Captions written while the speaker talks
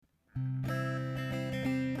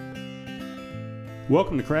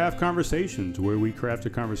Welcome to Craft Conversations, where we craft a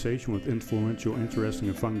conversation with influential, interesting,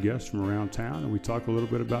 and fun guests from around town, and we talk a little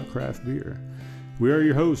bit about craft beer. We are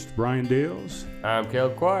your hosts, Brian Dales. I'm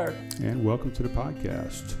Caleb Quire. And welcome to the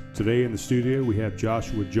podcast. Today in the studio, we have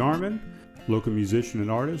Joshua Jarman, local musician and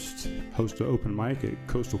artist, host of open mic at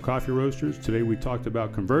Coastal Coffee Roasters. Today we talked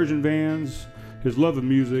about conversion vans, his love of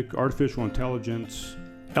music, artificial intelligence,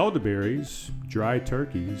 elderberries, dry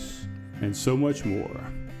turkeys, and so much more.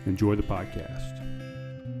 Enjoy the podcast.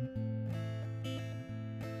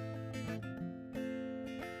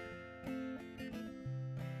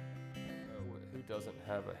 Who doesn't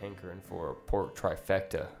have a hankering for a pork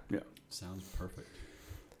trifecta? Yeah. Sounds perfect.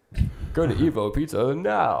 Go to Evo Pizza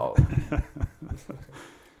now.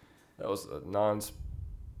 That was a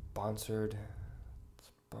non-sponsored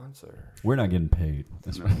sponsor. We're not getting paid.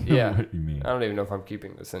 That's what, Yeah. what you mean. I don't even know if I'm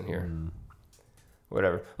keeping this in here.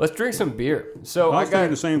 Whatever. Let's drink some beer. I was thinking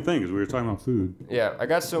the same thing as we were talking about food. Yeah, I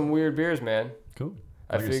got some weird beers, man. Cool.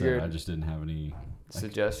 I Like figured said, I just didn't have any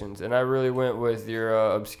suggestions, and I really went with your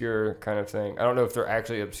obscure kind of thing. I don't know if they're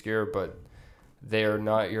actually obscure, but they are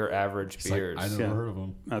not your average beers. I never heard of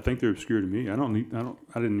them. I think they're obscure to me. I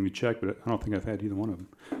didn't even check, but I don't think I've had either one of them.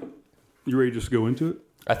 You ready to just go into it?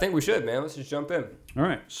 I think we should, man. Let's just jump in. All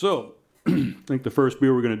right. So I think the first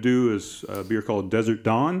beer we're going to do is a beer called Desert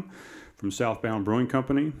Dawn from Southbound Brewing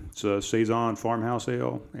Company. It's a Saison farmhouse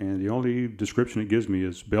ale, and the only description it gives me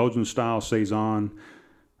is Belgian-style Saison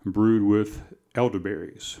brewed with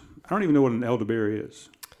elderberries. I don't even know what an elderberry is.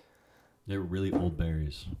 They're really old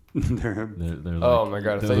berries. They're They're like, Oh my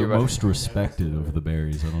God, I they're thought you the were about- most respected of the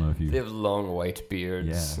berries. I don't know if They you. have long white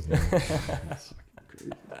beards. Yeah.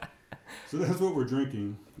 So that's what we're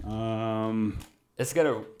drinking. It's got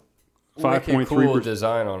a 5.3% wicked cool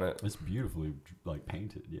design on it. It's beautifully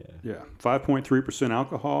painted. Yeah. Yeah, 5.3%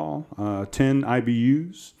 alcohol, 10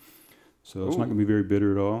 IBUs. So it's not going to be very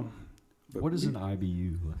bitter at all. But What is an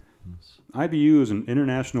IBU? IBU is an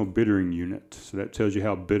international bittering unit. So that tells you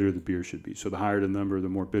how bitter the beer should be. So the higher the number, the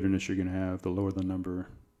more bitterness you're going to have. The lower the number,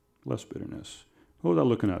 less bitterness. What was I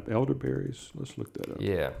looking up? Elderberries? Let's look that up.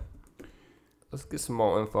 Yeah. Let's get some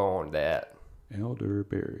more info on that.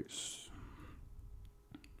 Elderberries.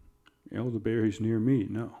 Elderberries near me?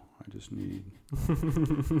 No, I just need...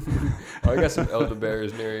 I got some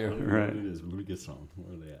elderberries near you. Right. It is. Let me get some.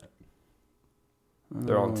 Where are they at?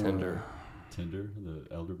 They're on Tinder. Tinder,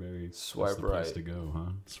 the elderberry. Swipe That's the place right. to go,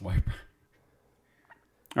 huh? Swipe.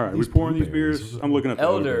 All right, These we're pouring these blueberries. beers. I'm looking up the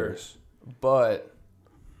Elder. elderberries. But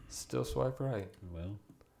still swipe right. Well,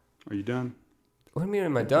 Are you done? What do you mean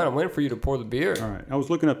am I done? I'm waiting for you to pour the beer. All right. I was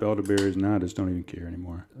looking up elderberries, and now I just don't even care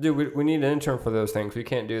anymore. Dude, we need an intern for those things. We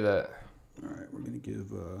can't do that. All right, we're going to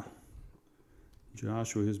give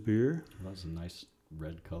Joshua his beer. that's a nice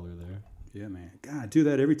red color there. Yeah, man. God, I do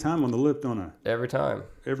that every time on the lip, don't I? Every time.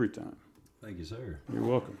 Every time. Thank you, sir. You're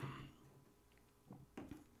welcome.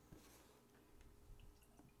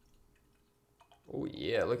 Oh,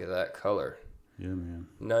 yeah. Look at that color. Yeah, man.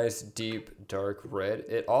 Nice, deep, dark red.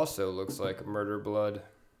 It also looks like murder blood.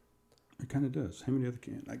 It kind of does. How many other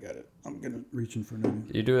can? I got it. I'm going to reach in for another.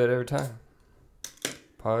 You do that every time.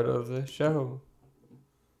 Part of the show.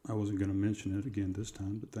 I wasn't going to mention it again this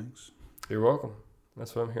time, but thanks. You're welcome.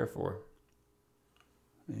 That's what I'm here for.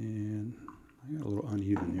 And I got a little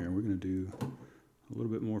uneven here. We're going to do a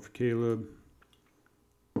little bit more for Caleb.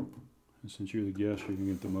 And since you're the guest, you're going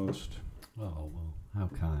to get the most. Oh, well, how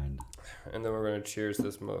kind. And then we're going to cheers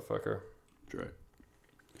this motherfucker. That's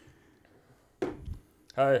right.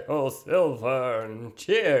 Hi, oh, silver, and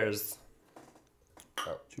cheers.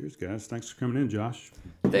 Cheers, guys. Thanks for coming in, Josh.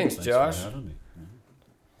 Thanks, Josh. For having me.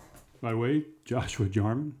 By the way, Joshua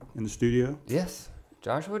Jarman in the studio. Yes,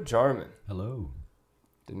 Joshua Jarman, Hello.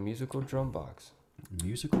 the musical drum box.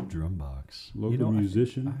 Musical drum box. Local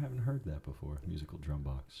musician. I haven't heard that before. Musical drum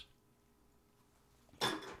box.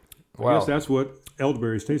 I guess that's what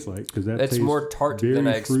elderberries taste like, because that It's tastes more tart very than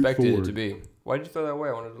I expected it fruit-forward. to be. Why did you throw that away?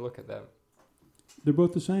 I wanted to look at that. They're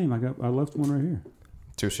both the same. I left one right here.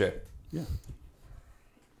 Touche. Yeah.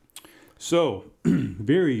 So,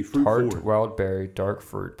 very fruit Tart, forward. wild berry, dark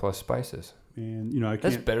fruit plus spices. And, I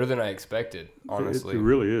That's can't... better than I expected, honestly. It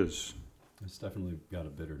really is. It's definitely got a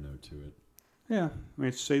bitter note to it. Yeah. I mean,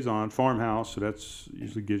 it's Saison, farmhouse, so that's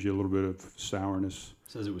usually gives you a little bit of sourness.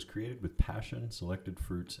 It says it was created with passion, selected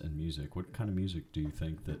fruits, and music. What kind of music do you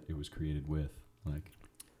think that it was created with? Like,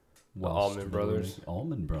 whilst Allman Brothers.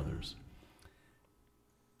 Allman Brothers.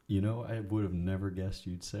 I would have never guessed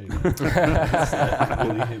you'd say that. That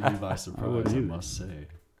really hit me by surprise, I must say.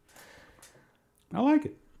 I like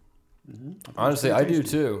it. Mm-hmm. Honestly, I do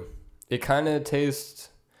too. It kind of tastes.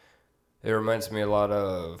 It reminds me a lot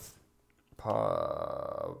of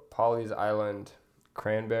Polly's Island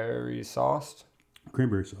cranberry sauce.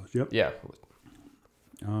 Cranberry sauce. Yep. Yeah.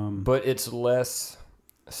 But it's less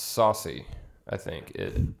saucy, I think.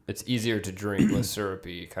 It's easier to drink, less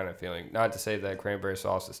syrupy kind of feeling. Not to say that cranberry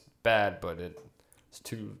sauce is bad, but it's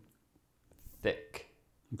too thick.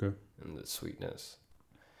 Okay. In the sweetness.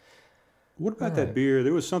 What about that beer?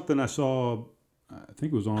 There was something I saw, I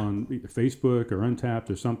think it was on either Facebook or Untapped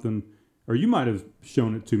or something, or you might have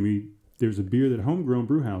shown it to me. There's a beer that Homegrown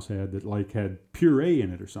Brewhouse had that like had puree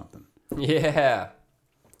in it or something. Yeah.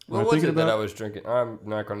 What was it that I about? was drinking? I'm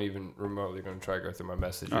not going to even remotely going to try to go through my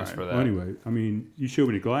messages All right. for that. Well, anyway, I mean, you showed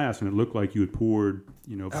me the glass and it looked like you had poured,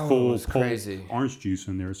 full it was crazy. orange juice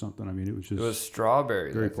in there or something. I mean, it was just. It was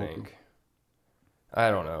strawberries, very I think. pulpy. I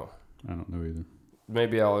don't know. I don't know either.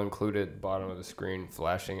 Maybe I'll include it at the bottom of the screen,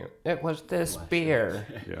 flashing it. It was this beer.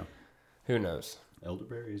 Yeah. Who knows?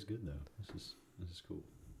 Elderberry is good though. This is cool.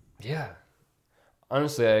 Yeah.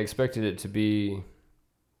 Honestly, I expected it to be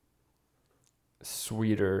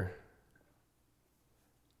sweeter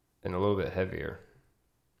and a little bit heavier.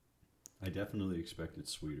 I definitely expected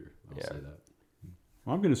sweeter. I'll say that.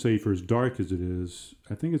 Well, I'm going to say for as dark as it is,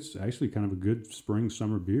 I think it's actually kind of a good spring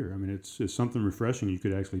summer beer. I mean, it's something refreshing you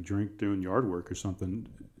could actually drink doing yard work or something.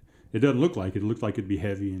 It doesn't look like it. It looks like it'd be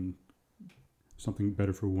heavy and something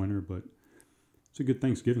better for winter, but it's a good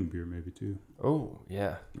Thanksgiving beer maybe too. Oh,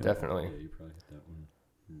 yeah, definitely. Yeah, you probably hit that one.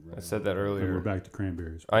 Right. I said that And earlier. we're back to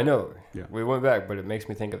cranberries. I know. Yeah. We went back, but it makes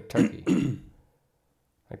me think of turkey.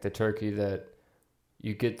 Like the turkey that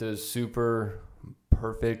you get those super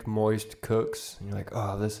perfect moist cooks and you're like,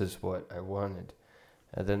 oh, this is what I wanted,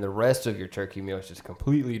 and then the rest of your turkey meal is just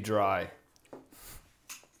completely dry.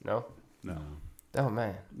 No Oh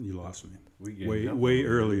man, You lost me. We Way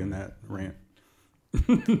early in that rant.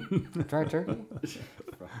 dry turkey.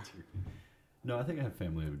 Fried turkey. No, I think I have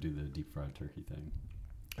family that would do the deep fried turkey thing.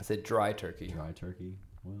 I said dry turkey. Dry turkey.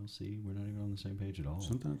 Well, see, we're not even on the same page at all.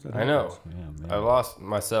 Sometimes that I know. happens. Yeah, man. I lost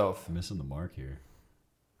myself. Missing the mark here.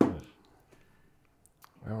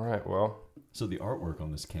 All right, well, So the artwork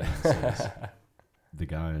on this can says the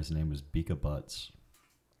guy's name is Bika Butts.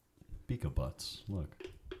 Bika Butts. Look.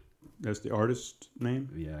 That's the artist name?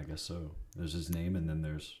 Yeah, I guess so. There's his name and then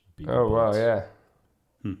there's Bika oh wow, Butts.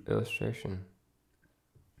 yeah. Illustration.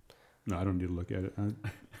 No, I don't need to look at it.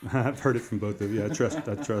 I've heard it from both of you. I trust.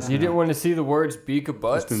 You now. didn't want to see the words Bika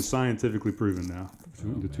Butts? It's been scientifically proven now.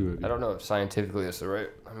 The two of you. I don't know if scientifically is the right.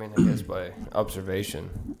 I mean, I guess by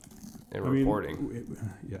observation and reporting.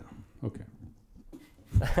 Yeah. Okay.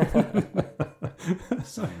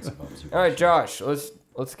 Science of observation. All right, Josh,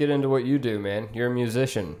 let's get into what you do, man. You're a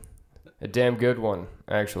musician, a damn good one,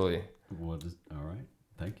 actually. All right.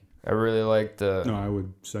 Thank you. I really like No, I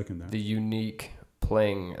would second that. the unique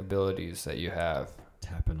playing abilities that you have.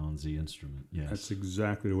 Tapping on the instrument. Yes. That's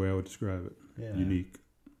exactly the way I would describe it. Yeah. Unique.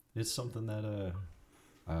 It's something that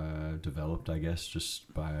developed, I guess,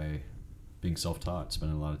 just by being self-taught,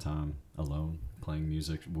 spending a lot of time alone playing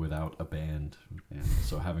music without a band, and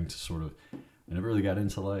so having to sort of, I never really got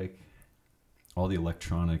into like all the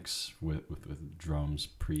electronics with drums,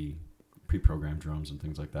 pre-programmed drums and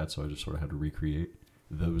things like that. So I just sort of had to recreate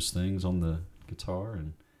those things on the guitar,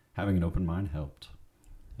 and having an open mind helped.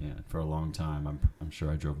 Yeah, for a long time, I'm sure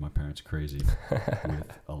I drove my parents crazy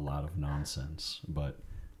with a lot of nonsense, but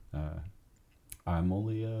I'm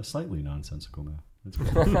only slightly nonsensical now. That's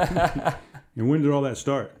good. And when did all that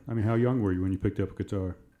start? I mean, how young were you when you picked up a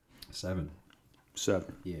guitar? 7.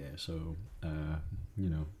 7. Yeah, so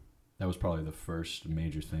that was probably the first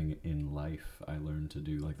major thing in life I learned to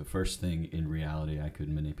do. Like the first thing in reality I could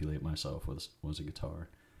manipulate myself was a guitar.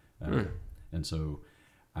 And so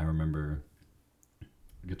I remember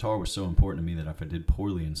guitar was so important to me that if I did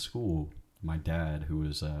poorly in school, my dad, who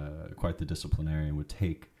was quite the disciplinarian, would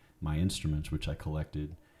take my instruments, which I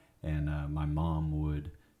collected, and my mom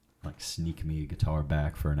would like sneak me a guitar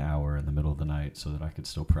back for an hour in the middle of the night so that I could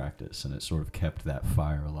still practice, and it sort of kept that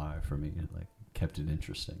fire alive for me. It like kept it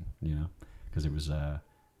interesting, because it was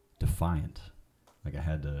defiant. Like I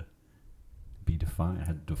had to be defiant. I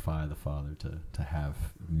had to defy the father to have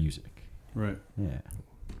music. Right. Yeah.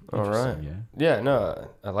 All right. Yeah. Yeah. No,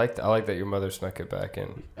 I like that your mother snuck it back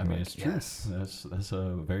in. I mean, Like, it's true. yes. That's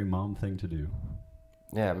a very mom thing to do.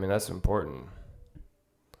 Yeah, I mean that's important.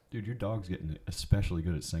 Dude, your dog's getting especially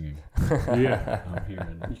good at singing. Yeah. I'm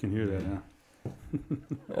hearing. You can hear that now.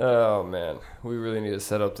 Oh man, we really need to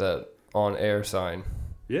set up that on-air sign.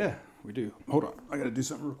 Yeah, we do. Hold on. I got to do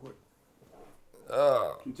something real quick.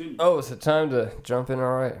 Continue. Oh, it's the time to jump in.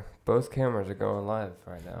 All right, both cameras are going live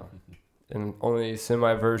right now, and only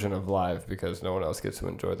semi version of live because no one else gets to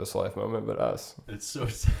enjoy this live moment but us. It's so.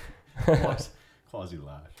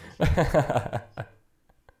 Quasi-Live. I'm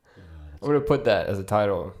going to put that as a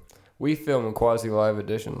title. We film Quasi-Live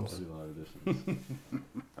editions. Quasi-Live editions.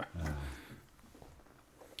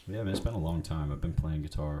 Yeah, man, it's been a long time. I've been playing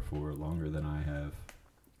guitar for longer than I have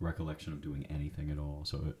recollection of doing anything at all.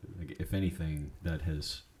 So, like, if anything, that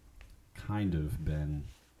has kind of been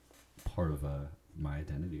part of my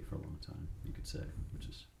identity for a long time, you could say, which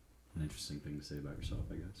is an interesting thing to say about yourself,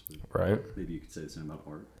 I guess. But right. Maybe you could say the same about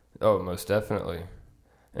art. Oh, most definitely.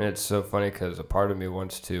 And it's so funny because a part of me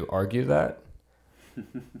wants to argue that.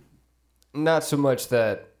 Not so much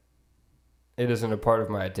that it isn't a part of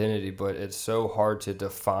my identity, but it's so hard to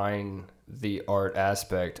define the art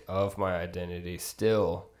aspect of my identity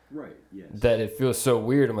still. Right, yes. That it feels so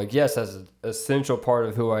weird. I'm like, yes, that's an essential part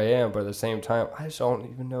of who I am, but at the same time, I just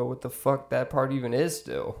don't even know what the fuck that part even is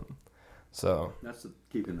still. So that's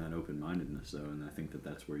keeping that open-mindedness, though, and I think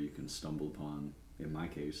that's where you can stumble upon, in my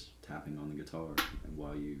case, tapping on the guitar and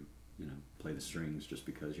while you play the strings, just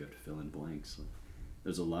because you have to fill in blanks.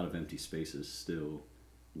 There's a lot of empty spaces still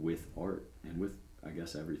with art and with, I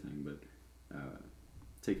guess, everything, but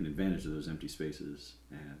taking advantage of those empty spaces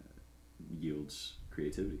yields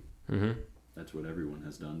creativity. Mm-hmm. That's what everyone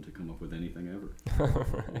has done to come up with anything ever.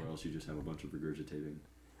 Right. Or else you just have a bunch of regurgitating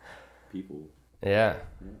people. Yeah.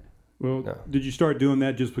 Well, No. Did you start doing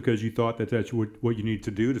that just because you thought that that's what you need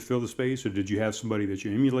to do to fill the space, or did you have somebody that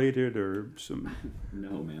you emulated, or some?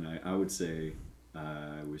 No, man. I would say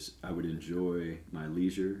I would enjoy my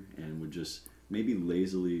leisure and would just maybe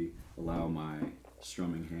lazily allow my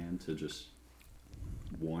strumming hand to just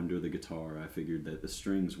wander the guitar. I figured that the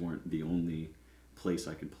strings weren't the only place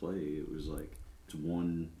I could play. It was like it's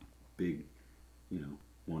one big,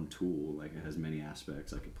 one tool. Like it has many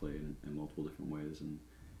aspects I could play in multiple different ways, and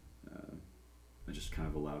I just kind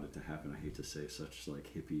of allowed it to happen. I hate to say such like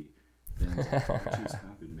hippie things. It just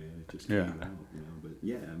happened, man. It just came out, But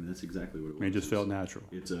yeah, I mean that's exactly what it was. It just felt natural.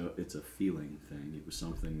 It's a feeling thing. It was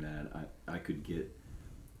something that I could get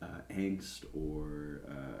angst or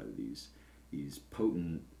these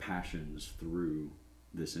potent passions through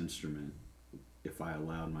this instrument if I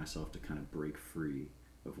allowed myself to kind of break free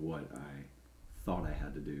of what I thought I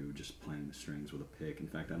had to do just playing the strings with a pick. In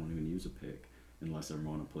fact, I don't even use a pick unless I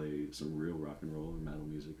want to play some real rock and roll or metal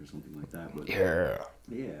music or something like that. But yeah,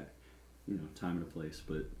 time and a place,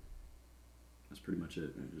 but that's pretty much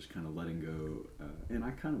it. And just kind of letting go, and I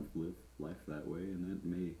kind of live life that way, and that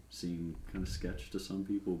may seem kind of sketch to some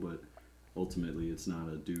people, but ultimately it's not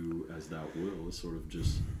a do as thou will. It's sort of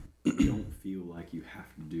just you don't feel like you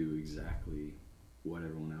have to do exactly what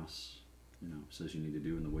everyone else says you need to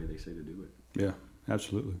do in the way they say to do it. Yeah,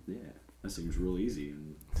 absolutely. Yeah, that seems real easy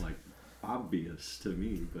and like obvious to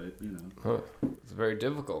me, but it's very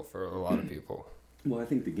difficult for a lot of people. Well, I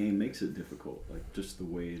think the game makes it difficult, like just the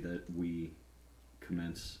way that we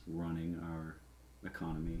commence running our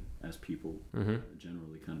economy as people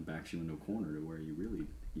generally kind of backs you into a corner to where you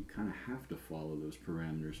kind of have to follow those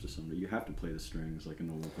parameters to some degree. You have to play the strings like a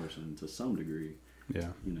normal person to some degree,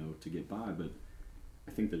 to get by, but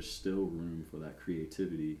I think there's still room for that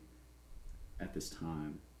creativity at this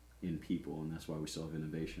time in people, and that's why we still have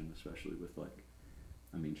innovation, especially with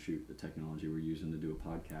the technology we're using to do a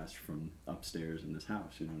podcast from upstairs in this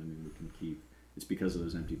house, we can keep, it's because of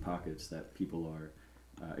those empty pockets that people are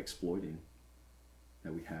exploiting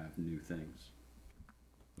that we have new things.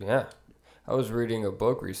 Yeah. I was reading a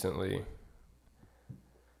book recently.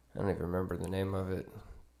 I don't even remember the name of it.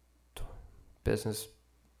 Business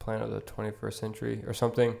Plan of the 21st Century or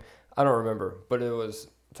something. I don't remember. But it was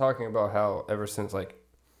talking about how ever since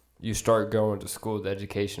you start going to school, the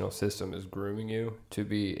educational system is grooming you to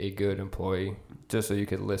be a good employee just so you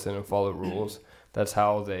could listen and follow rules. That's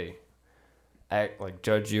how they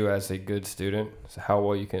judge you as a good student. So how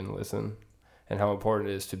well you can listen and how important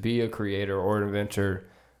it is to be a creator or an inventor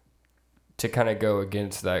to kind of go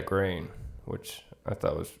against that grain, which I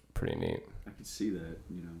thought was pretty neat. I could see that,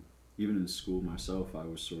 even in school myself, I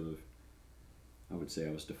was I would say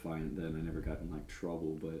I was defiant then. I never got in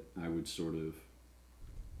trouble, but I would sort of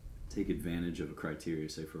take advantage of a criteria,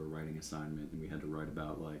 say for a writing assignment, and we had to write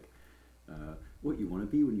about what you want to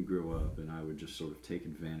be when you grow up, and I would just sort of take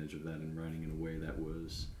advantage of that in writing in a way that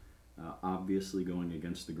was obviously going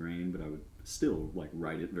against the grain, but I would still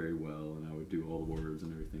write it very well, and I would do all the words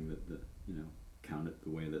and everything that count it the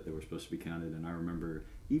way that they were supposed to be counted. And I remember,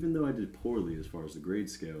 even though I did poorly as far as the grade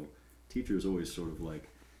scale, teachers always sort of liked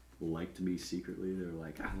me secretly. They were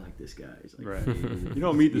like, I like this guy. He's right. You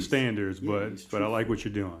don't meet the standards, but I like what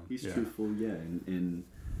you're doing. He's truthful, and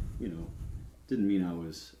didn't mean I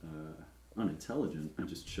was unintelligent. I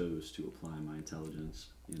just chose to apply my intelligence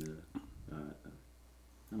in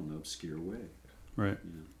I don't know, obscure way. Right.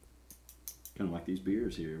 You know, kind of like these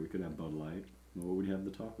beers here. We could have Bud Light. Well, what would we have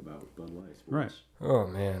to talk about with Bud Light? Right. Oh,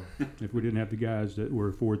 man. If we didn't have the guys that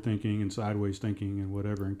were forward thinking and sideways thinking and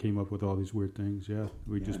whatever and came up with all these weird things,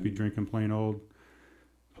 we'd just be drinking plain old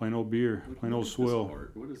beer, plain old swill.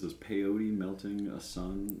 What is this? Peyote melting a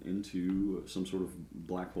sun into some sort of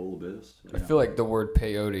black hole abyss? I feel like the word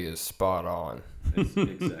peyote is spot on. That's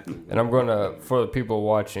exactly. And I'm going to, for the people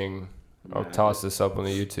watching, I'll toss this up on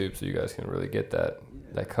the YouTube so you guys can really get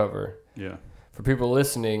that cover. Yeah. For people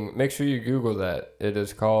listening, make sure you Google that. It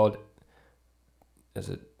is called, is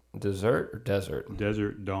it Dessert or Desert?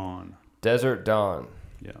 Desert Dawn. Desert Dawn.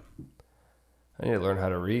 Yeah. I need to learn how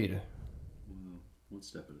to read. Well, one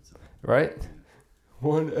step at a time. Right?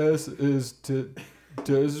 1 S is to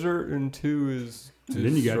desert and 2 is dessert. And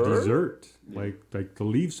then you got dessert, like to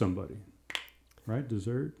leave somebody. Right?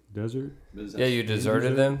 Desert? Yeah, you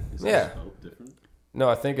deserted them? Is Yeah. that spelled different? No,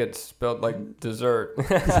 I think it's spelled like dessert. Who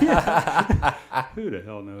the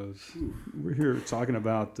hell knows? We're here talking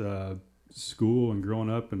about school and growing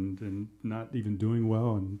up and not even doing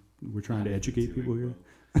well, and we're trying to educate people here.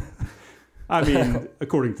 I mean,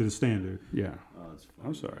 according to the standard, yeah. Oh, that's funny.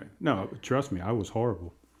 I'm sorry. No, trust me, I was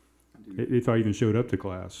horrible. If I even showed up to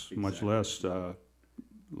class, much less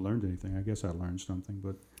learned anything. I guess I learned something,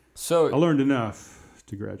 but So I learned enough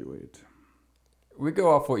to graduate. we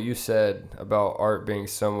go off what you said about art being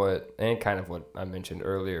somewhat, and kind of what I mentioned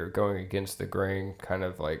earlier, going against the grain, kind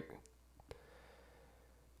of like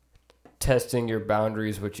testing your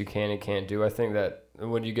boundaries, what you can and can't do. I think that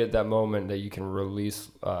when you get that moment that you can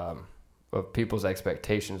release of people's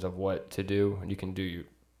expectations of what to do, and you can do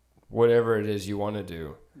whatever it is you want to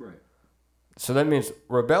do. Right. So that means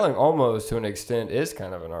rebelling almost to an extent is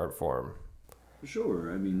kind of an art form.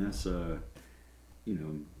 Sure. I mean, that's,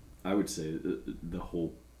 I would say the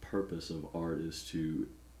whole purpose of art is to,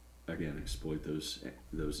 again, exploit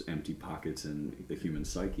those empty pockets in the human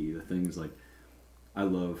psyche. The things like, I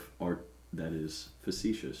love art that is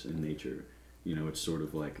facetious in nature. You know, it's sort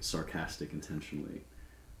of like sarcastic intentionally.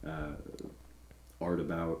 Art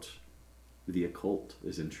about the occult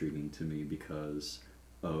is intriguing to me because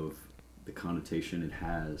of the connotation it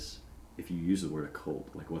has. If you use the word occult,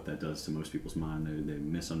 like what that does to most people's mind, they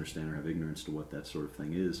misunderstand or have ignorance to what that sort of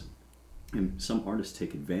thing is. And some artists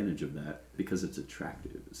take advantage of that because it's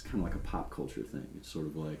attractive. It's kind of like a pop culture thing. It's sort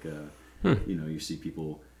of like, you see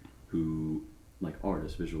people who, like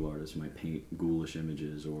artists, visual artists, might paint ghoulish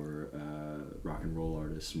images, or rock and roll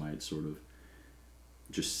artists might sort of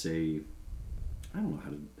just say, I don't know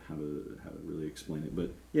how to really explain it,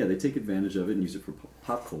 but yeah, they take advantage of it and use it for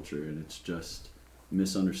pop culture, and it's just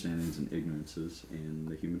misunderstandings and ignorances in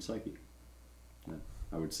the human psyche.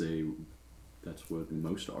 I would say that's what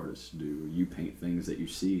most artists do. You paint things that you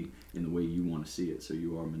see in the way you want to see it, so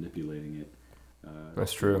you are manipulating it.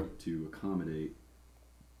 That's true. To accommodate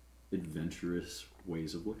adventurous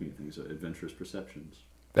ways of looking at things, adventurous perceptions.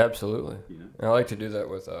 Absolutely. You know? And I like to do that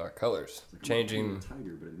with colors, It's like changing. a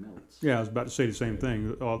tiger, but it melts. Yeah, I was about to say the same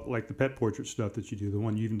thing. Like the pet portrait stuff that you do, the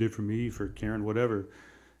one you even did for me, for Karen, whatever.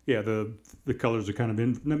 Yeah, the colors are kind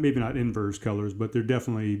of maybe not inverse colors, but they're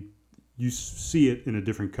definitely, you see it in a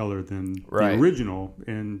different color than the original,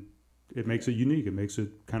 and it makes it unique. It makes it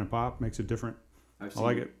kind of pop, makes it different. I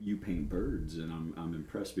like it. You paint birds, and I'm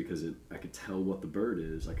impressed because I could tell what the bird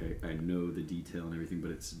is. Like I know the detail and everything, but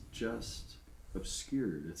it's just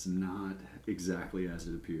obscured. It's not exactly as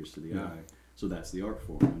it appears to the eye. So that's the art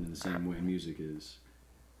form, and in the same way music is.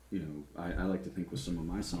 I like to think with some of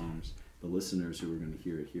my songs, the listeners who are going to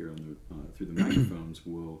hear it here on the through the microphones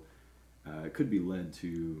will could be led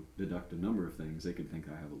to deduct a number of things. They could think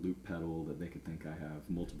I have a loop pedal, that they could think I have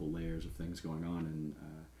multiple layers of things going on, and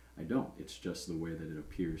I don't. It's just the way that it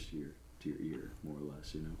appears to your ear, more or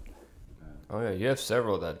less. Oh yeah, you have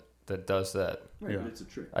several that does that. Right, Yeah. It's a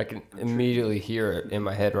trick. I can immediately hear it in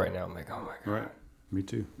my head right now. I'm like, oh my god. Right. Me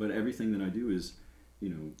too. But everything that I do is,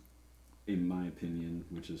 in my opinion,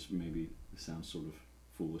 which is maybe sounds sort of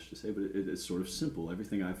foolish to say, but it's sort of simple.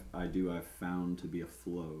 Everything I've found to be a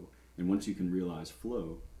flow, and once you can realize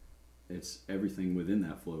flow, it's everything within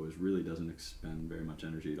that flow really doesn't expend very much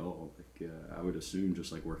energy at all. Like I would assume,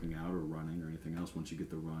 just like working out or running or anything else, once you get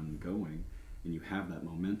the run going and you have that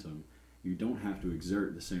momentum, you don't have to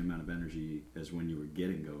exert the same amount of energy as when you were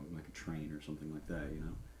getting going, like a train or something like that.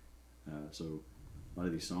 So a lot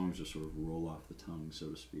of these songs just sort of roll off the tongue, so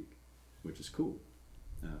to speak, which is cool.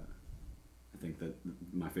 I think that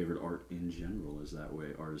my favorite art in general is that way.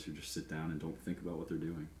 Artists who just sit down and don't think about what they're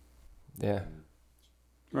doing. Yeah.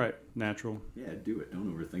 Right, natural. Yeah, do it. Don't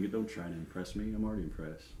overthink it. Don't try to impress me. I'm already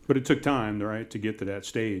impressed. But it took time, right, to get to that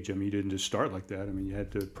stage. I mean, you didn't just start like that. I mean, you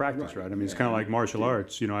had to practice, right? I mean, it's kind of like martial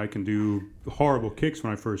arts. You know, I can do horrible kicks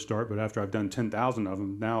when I first start, but after I've done 10,000 of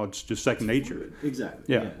them, now it's just second nature. Exactly.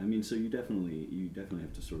 Yeah. I mean, so you definitely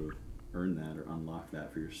have to sort of earn that or unlock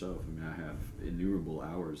that for yourself. I mean, I have innumerable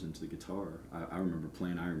hours into the guitar. I remember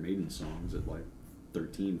playing Iron Maiden songs at like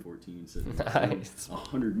 13, 14, sitting nice.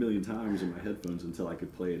 100 million times in my headphones until I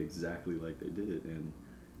could play it exactly like they did. And,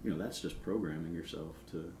 you know, that's just programming yourself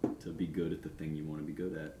to be good at the thing you want to be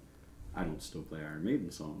good at. I don't still play Iron Maiden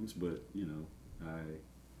songs, but, you know, I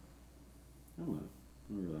don't know.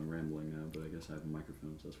 I don't know whether I'm rambling now, but I guess I have a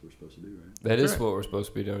microphone, so that's what we're supposed to do, right? That is what we're supposed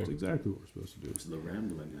to be doing. That's exactly what we're supposed to do. It's the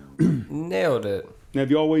rambling now. Nailed it. Now, have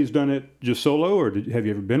you always done it just solo, or have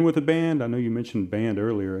you ever been with a band? I know you mentioned band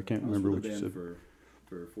earlier. I can't remember what you said. For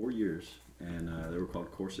 4 years, and they were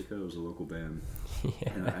called Corsica. It was a local band.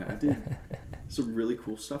 Yeah. And I did some really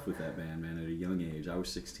cool stuff with that band, man, at a young age. I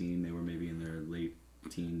was 16. They were maybe in their late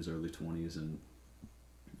teens, early 20s, and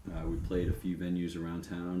we played a few venues around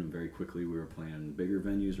town, and very quickly we were playing bigger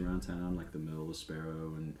venues around town, like the Mill, the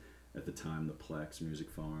Sparrow, and at the time the Plex, Music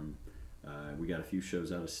Farm. We got a few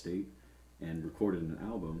shows out of state and recorded an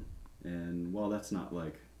album, and while that's not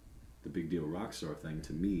like the big deal rock star thing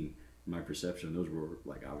to me, my perception, those were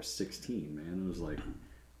like, I was 16, man. It was like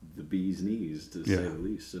the bee's knees, to say the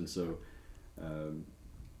least. And so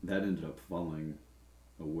that ended up falling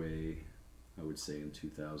away, I would say, in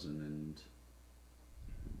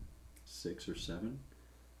 2006 or 7.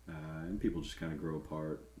 And people just kind of grow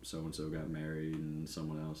apart. So-and-so got married and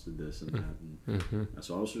someone else did this and that. And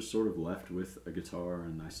so I was just sort of left with a guitar,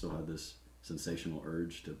 and I still had this sensational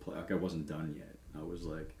urge to play. Like, I wasn't done yet. I was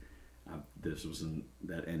like,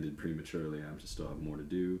 that ended prematurely. I just still have more to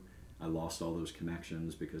do. I lost all those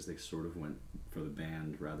connections because they sort of went for the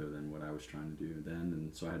band rather than what I was trying to do then,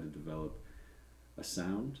 and so I had to develop a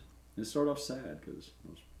sound. And it started off sad because I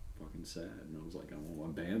was fucking sad, and I was like, I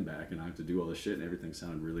want my band back, and I have to do all this shit, and everything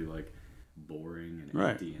sounded really like boring and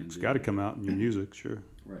empty-ended. It's got to come out in your music, sure.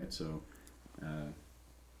 Right. So,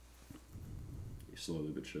 slowly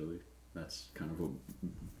but surely, that's kind of what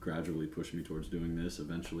gradually pushed me towards doing this.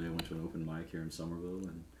 Eventually I went to an open mic here in Somerville,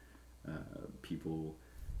 and people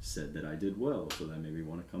said that I did well, so that made me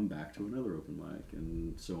want to come back to another open mic,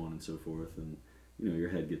 and so on and so forth. And, you know, your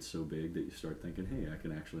head gets so big that you start thinking, hey, I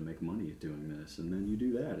can actually make money at doing this. And then you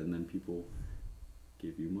do that, and then people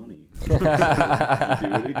give you money. You do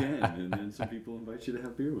it again, and then some people invite you to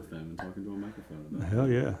have beer with them and talk into a microphone about Hell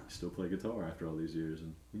yeah. You still play guitar after all these years,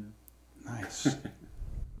 and, you know. Nice.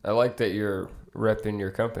 I like that you're repping your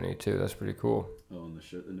company too. That's pretty cool. Oh, and the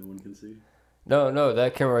shirt that no one can see? No,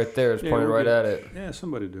 that camera right there is pointed right at it. Yeah,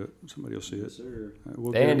 somebody do it. Somebody will see it. Yes, sir.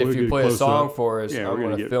 And if you play a song for us, Yeah, I'm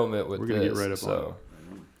going to film it with this. We're going to get right up so.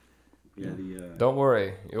 Yeah, Don't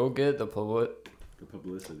worry. You'll get the publicity.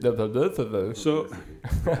 the publicity.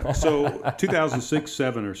 So 2006,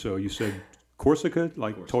 7 or so, you said Corsica,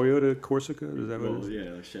 like Toyota Corsica? Is that what it is?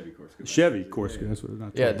 Yeah, like Chevy Corsica. Chevy Corsica, that's what it's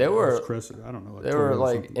not. Yeah, Toyota. they were. I don't know. They were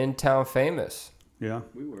like in town famous. Yeah.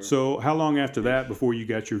 We were. So how long after that before you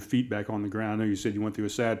got your feet back on the ground? I know you said you went through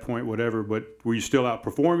a sad point, whatever, but were you still out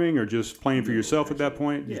performing or just playing for yourself at that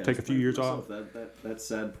point? Did you take a few years off? That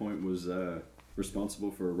sad point was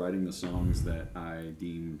responsible for writing the songs that I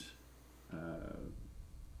deemed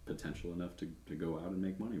potential enough to go out and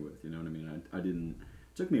make money with. You know what I mean? I didn't.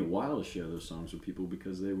 It took me a while to share those songs with people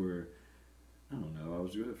because they were, I don't know, I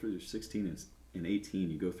was for 16 and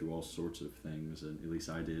 18, you go through all sorts of things, and at least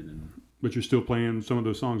I did. But you're still playing some of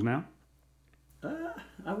those songs now?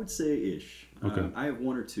 I would say ish. Okay. I have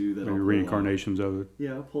one or two that Maybe reincarnations of it.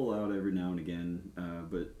 Yeah, I'll pull out every now and again.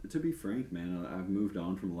 But to be frank, man, I've moved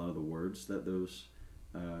on from a lot of the words that those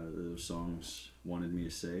songs wanted me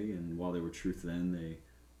to say, and while they were truth then, they,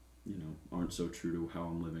 you know, aren't so true to how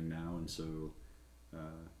I'm living now, and so.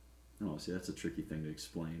 See, that's a tricky thing to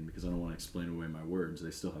explain because I don't want to explain away my words.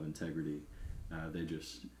 They still have integrity. They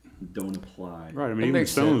just don't apply. Right. I mean, even the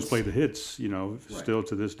Stones play the hits, you know, still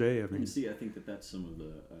to this day. I mean, I think that's some of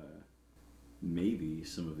the maybe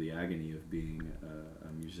some of the agony of being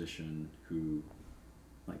a musician who,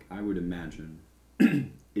 like, I would imagine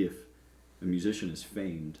if a musician is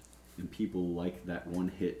famed and people like that one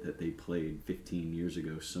hit that they played 15 years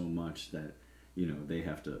ago so much that, you know, they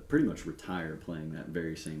have to pretty much retire playing that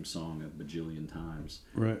very same song a bajillion times.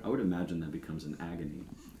 Right. I would imagine that becomes an agony.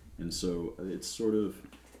 And so it's sort of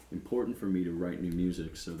important for me to write new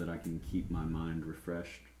music so that I can keep my mind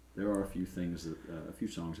refreshed. There are a few things that, a few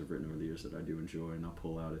songs I've written over the years that I do enjoy, and I'll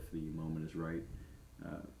pull out if the moment is right.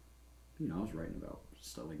 I was writing about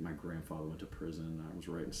stuff like my grandfather went to prison. I was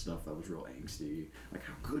writing stuff that was real angsty, like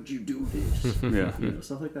how could you do this? Yeah.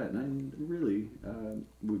 Stuff like that. And really,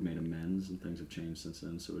 we've made amends and things have changed since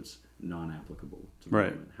then, so it's non-applicable to the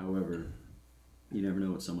moment. However, you never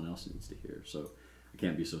know what someone else needs to hear, so I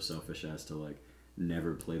can't be so selfish as to like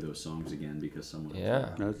never play those songs again because someone.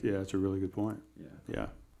 That's a really good point. Yeah.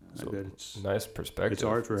 So I bet it's nice perspective. It's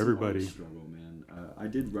hard for everybody. It's a struggle, man. I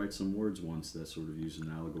did write some words once that sort of used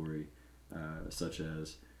an allegory, such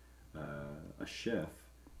as a chef,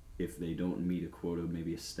 if they don't meet a quota,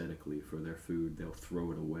 maybe aesthetically for their food, they'll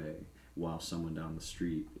throw it away, while someone down the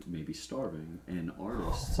street may be starving. And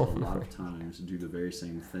artists a lot of times do the very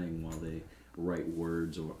same thing while they write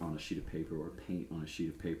words or on a sheet of paper or paint on a sheet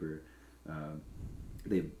of paper.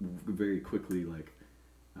 They very quickly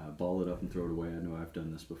ball it up and throw it away. I know I've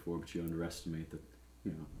done this before, but you underestimate that,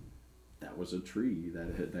 that was a tree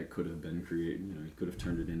that could have been created. You could have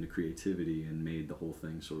turned it into creativity and made the whole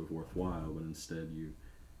thing sort of worthwhile, but instead you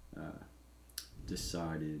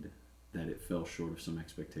decided that it fell short of some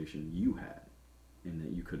expectation you had and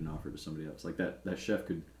that you couldn't offer to somebody else. Like that chef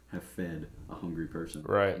could have fed a hungry person,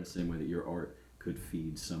 right? In the same way that your art could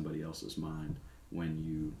feed somebody else's mind when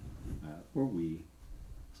you or we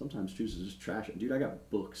sometimes choose to just trash it. Dude, I got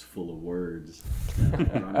books full of words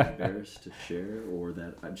that I'm embarrassed to share, or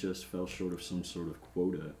that I just fell short of some sort of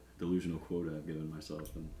delusional quota I've given myself,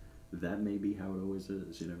 and that may be how it always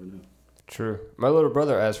is. You never know. True. My little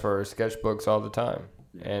brother asks for sketchbooks all the time,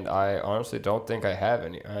 and I honestly don't think I have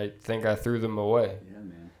any. I think I threw them away. Yeah,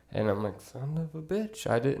 man. And I'm like, son of a bitch,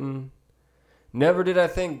 never did I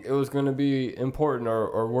think it was going to be important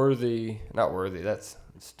or worthy. Not worthy, it's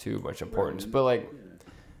too much importance, but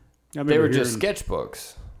they were just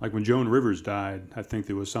sketchbooks. Like when Joan Rivers died, I think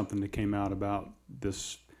there was something that came out about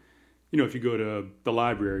this. If you go to the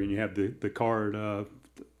library and you have the card,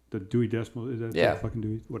 the Dewey Decimal, is that fucking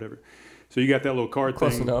Dewey? Whatever. So you got that little card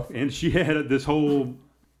Close thing. enough. And she had this whole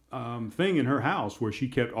thing in her house where she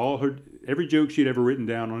kept every joke she'd ever written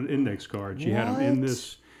down on an index card. She had them in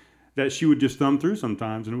this, that she would just thumb through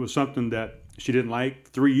sometimes. And it was something that she didn't like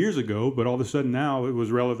 3 years ago, but all of a sudden now it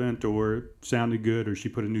was relevant or sounded good, or she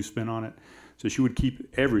put a new spin on it. So she would keep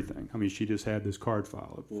everything. I mean, she just had this card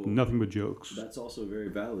file of nothing but jokes. That's also very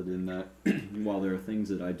valid in that while there are things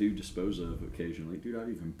that I do dispose of occasionally, dude, I've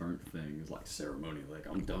even burnt things like ceremonial, like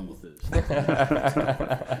I'm done with this.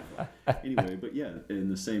 Anyway, but yeah, in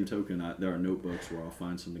the same token, there are notebooks where I'll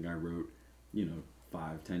find something I wrote,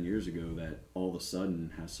 5-10 years ago that all of a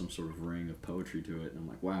sudden has some sort of ring of poetry to it, and I'm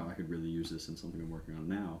like, wow, I could really use this in something I'm working on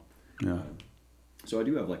now. Yeah. So I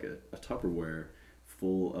do have like a Tupperware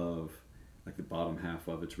full of, like, the bottom half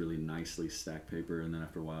of it's really nicely stacked paper, and then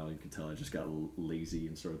after a while you can tell I just got lazy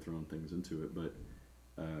and started throwing things into it. But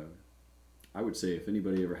I would say if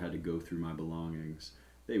anybody ever had to go through my belongings,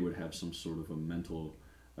 they would have some sort of a mental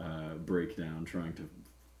breakdown trying to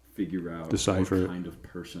figure out Decipher what kind of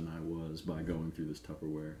person I was by going through this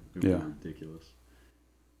Tupperware. It would be ridiculous.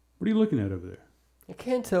 What are you looking at over there? I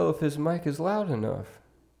can't tell if his mic is loud enough.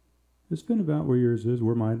 It's been about where yours is,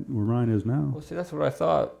 where mine is now. Well, see, that's what I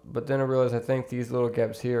thought. But then I realized I think these little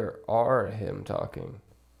gaps here are him talking.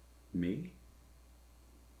 Me?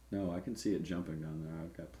 No, I can see it jumping down there.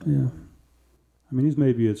 I've got plenty of time. I mean, he's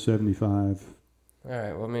maybe at 75 All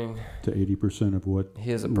right, well, I mean, to 80% of what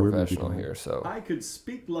he is a professional here, so. I could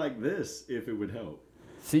speak like this if it would help.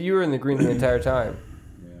 See, you were in the green the entire time.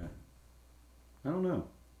 Yeah. I don't know.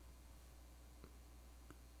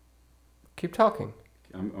 Keep talking.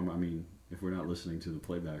 I mean, if we're not listening to the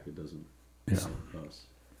playback, it doesn't help us.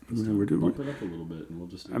 Bump it up a little bit, and we'll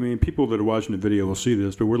just. I mean, people that are watching the video will see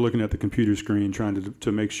this, but we're looking at the computer screen trying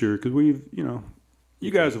to make sure, because we've,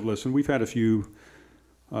 you guys have listened. We've had a few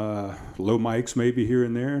low mics maybe here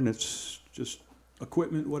and there, and it's just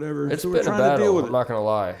equipment, whatever. It's so been we're trying a battle. to deal with I'm not gonna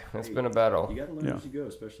lie. It's been a battle. You got to learn as you go,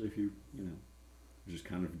 especially if you're just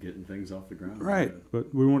kind of getting things off the ground. Right,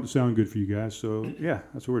 but we want it to sound good for you guys, so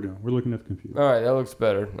that's what we're doing. We're looking at the computer. All right, that looks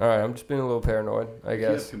better. All right, I'm just being a little paranoid, I guess. If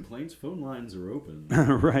you have complaints, phone lines are open.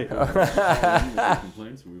 Right.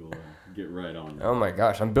 Complaints, we will get right on that. Oh my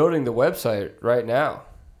gosh, I'm building the website right now.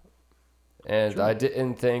 And I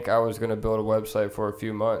didn't think I was going to build a website for a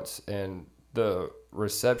few months, and the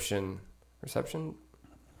reception,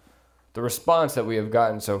 the response that we have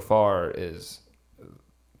gotten so far it's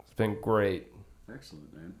been great.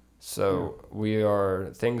 Excellent, man. So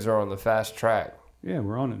things are on the fast track. Yeah,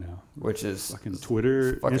 we're on it now. Which is fucking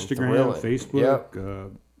Twitter, fucking Instagram, thrilling.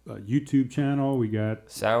 Facebook, YouTube channel. We got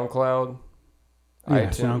SoundCloud,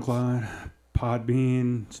 iTunes. SoundCloud,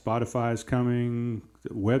 Podbean, Spotify's coming, the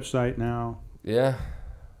website now. Yeah.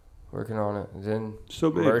 Working on it. Then So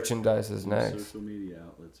big. merchandise is next. Social media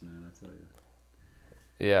outlets, man, I tell you.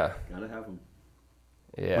 Yeah. Gotta have them.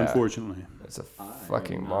 Yeah. Unfortunately. It's a I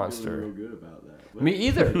fucking am not monster. feeling real good about that. But Me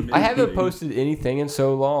either. I haven't posted anything in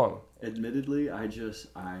so long. Admittedly, I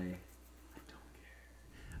don't care.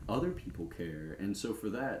 Other people care, and so for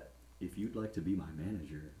that, if you'd like to be my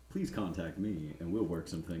manager, please contact me, and we'll work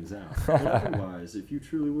some things out. But otherwise, if you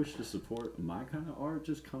truly wish to support my kind of art,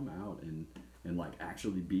 just come out and like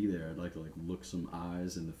actually be there. I'd like to like look some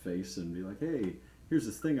eyes in the face and be like, hey, here's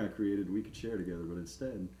this thing I created we could share together. But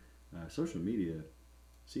instead, social media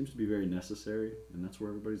seems to be very necessary, and that's where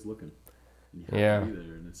everybody's looking. And you have to be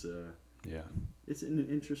there, and it's it's an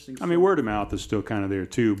interesting. I mean, word of mouth is still kind of there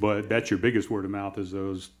too, but that's your biggest word of mouth is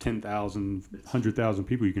those 10,000, 100,000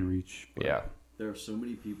 people you can reach. But yeah. There are so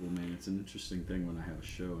many people, man. It's an interesting thing when I have a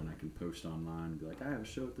show and I can post online and be like, I have a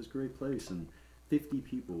show at this great place, and 50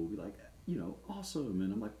 people will be like, awesome.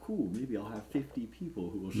 And I'm like, cool, maybe I'll have 50 people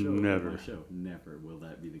who will show up at my show. Never will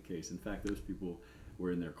that be the case. In fact, those people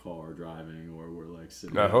were in their car driving or were like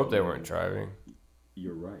sitting. I hope they weren't driving.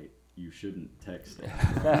 You're right. You shouldn't text them.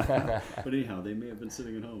 But anyhow, they may have been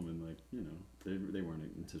sitting at home and they weren't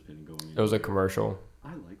anticipating going in. It was a commercial.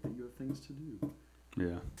 I like that you have things to do.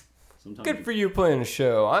 Yeah. Sometimes Good for you playing a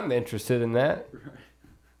show. I'm interested in that. Right.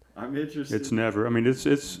 I'm interested. It's never. I mean, it's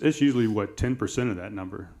usually what 10% of that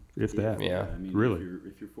number, if that. Yeah. I mean, really.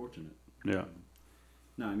 If you're fortunate. Yeah.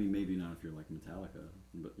 No, I mean maybe not if you're like Metallica,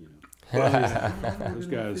 but Those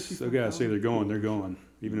guys say they're going,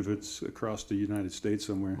 even if it's across the United States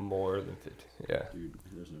somewhere. More than 50. Yeah. Dude,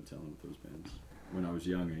 there's no telling with those bands. When I was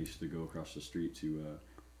young, I used to go across the street to.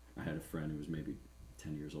 I had a friend who was maybe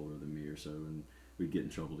 10 years older than me or so, and we'd get in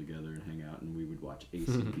trouble together and hang out, and we would watch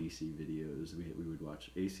AC/DC videos. We would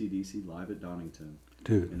watch AC/DC live at Donington.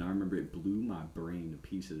 Dude. And I remember it blew my brain to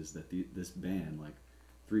pieces that this band, like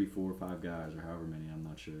 3, 4, 5 guys, or however many, I'm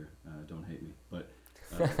not sure. Don't hate me, but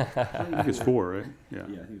I think it's 4, right? Yeah.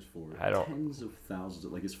 Yeah, I think it's 4. I don't. Tens of thousands,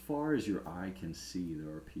 like as far as your eye can see,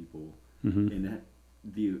 there are people, Mm-hmm. and that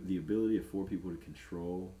the ability of 4 people to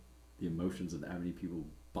control the emotions of that many people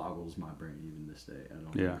boggles my brain even this day. I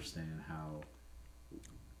don't understand how.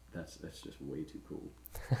 That's just way too cool.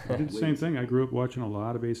 I did the same thing. I grew up watching a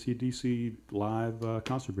lot of AC/DC live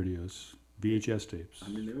concert videos, VHS tapes. I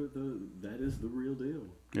mean, that is the real deal.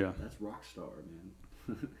 Yeah. That's rock star,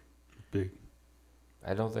 man. Big.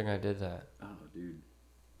 I don't think I did that. Oh, dude.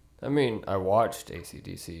 I mean, I watched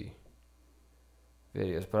AC/DC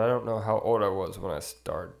videos, but I don't know how old I was when I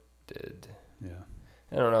started. Yeah.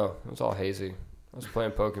 I don't know. It was all hazy. I was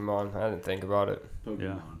playing Pokemon. I didn't think about it. Pokemon,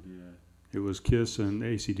 yeah. It was Kiss and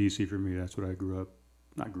AC/DC for me. That's what I grew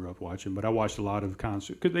up watching. But I watched a lot of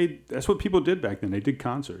concerts. Because that's what people did back then. They did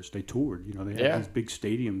concerts. They toured. They had these big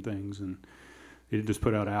stadium things. And they didn't just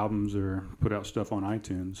put out albums or put out stuff on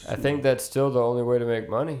iTunes. I think that's still the only way to make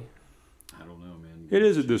money. I don't know, man. It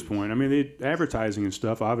is at this point. I mean, advertising and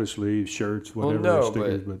stuff, obviously, shirts, whatever,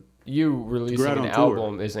 stickers. But you releasing an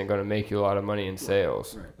album isn't going to make you a lot of money in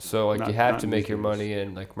sales. Right. So, you have to make your money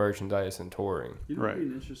in, merchandise and touring. You know, it'd be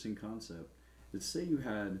an interesting concept. Let's say you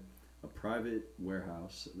had a private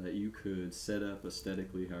warehouse that you could set up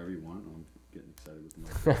aesthetically however you want. I'm getting excited with the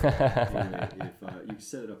microphone. Anyway, if you could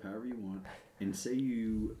set it up however you want, and say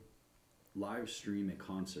you live stream a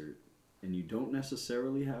concert, and you don't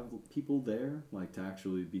necessarily have people there, to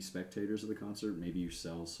actually be spectators of the concert. Maybe you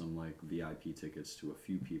sell some VIP tickets to a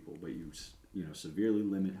few people, but you severely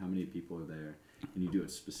limit how many people are there, and you do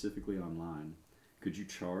it specifically online. Could you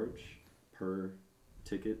charge per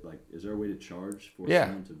ticket? Is there a way to charge for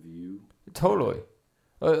someone to view? Totally.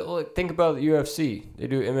 Think about the UFC. They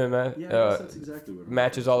do MMA that's exactly what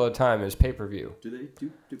matches all the time. It's pay-per-view. Do they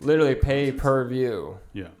do literally pay per view?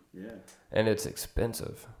 Yeah. Yeah. And it's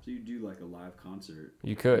expensive. So you do a live concert.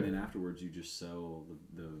 You could. And then afterwards you just sell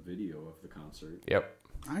the video of the concert. Yep.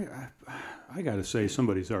 I got to say,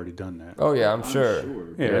 somebody's already done that. Oh, yeah, I'm sure.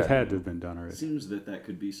 Yeah, it had to have been done already. It seems that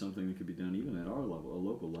could be something that could be done even at our level, a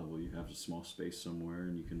local level. You have a small space somewhere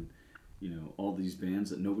and you can, all these bands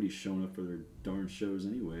that nobody's showing up for their darn shows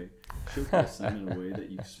anyway, showcase them in a way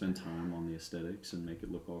that you spend time on the aesthetics and make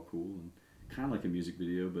it look all cool and kind of like a music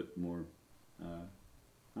video, but more,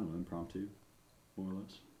 impromptu, more or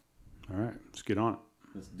less. All right, let's get on it.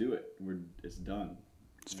 Let's do it. It's done.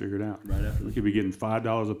 Let's figure it out. Right after we could be getting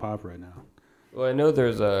 $5 a pop right now. Well, I know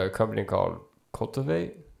there's a company called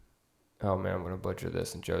Cultivate. Oh man, I'm gonna butcher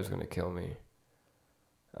this, and Joe's gonna kill me.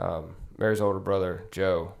 Mary's older brother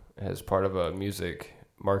Joe is part of a music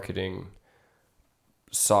marketing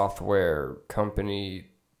software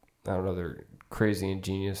company. I don't know, they're crazy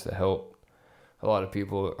ingenious to help a lot of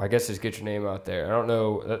people, I guess, just get your name out there. I don't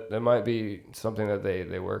know. That might be something that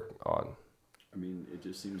they work on. I mean, it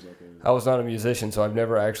just seems like I was not a musician, so I've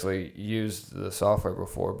never actually used the software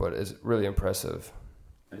before, but it's really impressive.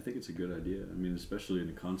 I think it's a good idea. I mean, especially in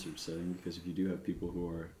a concert setting, because if you do have people who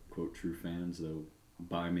are, quote, true fans, they'll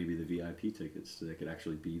buy maybe the VIP tickets so they could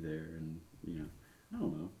actually be there. And, I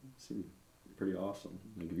don't know. It seemed pretty awesome.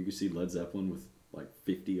 Like, if you could see Led Zeppelin with, like,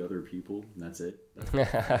 50 other people, and that's it.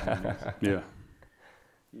 That's Yeah.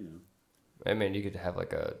 I mean, you could have,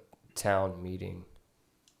 like, a town meeting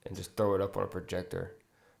and just throw it up on a projector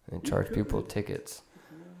and charge people tickets.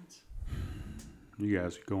 You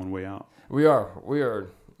guys are going way out. We are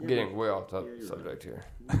getting way off the subject here.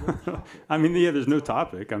 I mean, there's no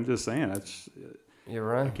topic. I'm just saying. You're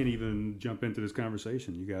right. I can't even jump into this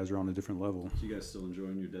conversation. You guys are on a different level. So you guys still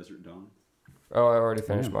enjoying your Desert Dawn? Oh, I already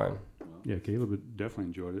finished mine. Yeah, Caleb definitely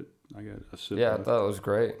enjoyed it. I got a sip. Yeah, I thought it was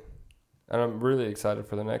great. And I'm really excited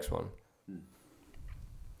for the next one.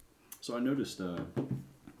 So I noticed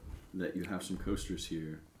that you have some coasters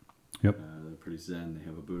here. Yep. They're pretty zen. They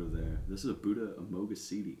have a Buddha there. This is a Buddha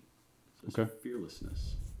Amoghasiddhi. So it's Okay.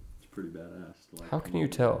 fearlessness. It's pretty badass. How can you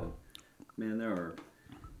tell? Man, there are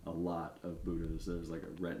a lot of Buddhas. There's like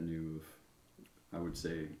a retinue of, I would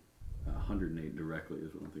say, 108 directly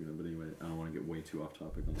is what I'm thinking of. But anyway, I don't want to get way too off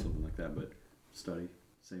topic on something like that. But study,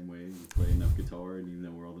 same way. You play enough guitar and you know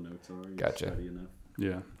where all the notes are. You Gotcha. study enough.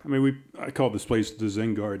 Yeah. I mean, I call this place the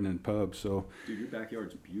Zen Garden and Pub. So. Dude, your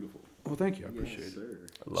backyard's beautiful. Well, thank you. I appreciate Yes, it. sir.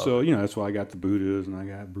 So, that's why I got the Buddhas and I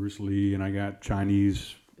got Bruce Lee and I got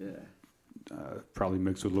Chinese. Yeah. Probably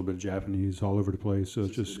mixed with a little bit of Japanese all over the place. So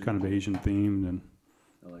it's just kind of Asian themed. And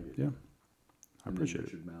I like it. yeah, I And then appreciate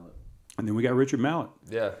it. Richard Mallet. And then we got Richard Mallet.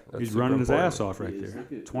 Yeah. He's running his ass off He right is. there.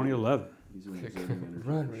 Look at- 2011. He's an exerting energy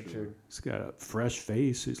Run, for Richard. sure. He's got a fresh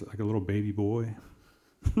face. He's like a little baby boy.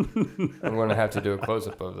 I'm going to have to do a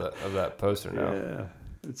close-up of that poster now. Yeah,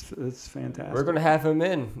 it's fantastic. We're going to have him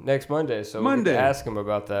in next Monday, so we can ask him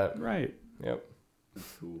about that. Right. Yep.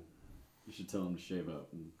 That's cool. You should tell him to shave up.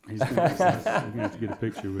 He's gonna have to get a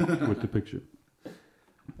picture with the picture.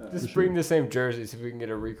 Just bring the same jersey so we can get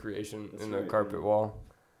a recreation That's in the right, carpet yeah. wall.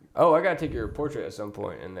 Oh, I got to take your portrait at some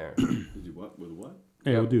point in there. Did you what? With what?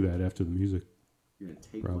 Hey, Yep. we'll do that after the music. You're going to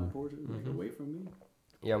take Probably. my portrait like, away from me?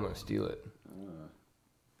 Yeah, I'm going to steal it. I'm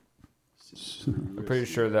I'm pretty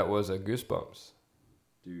sure that was a Goosebumps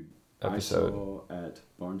Dude, episode. I saw at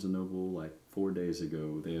Barnes & Noble like 4 days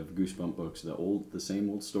ago, they have Goosebump books, the same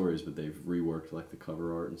old stories, but they've reworked like the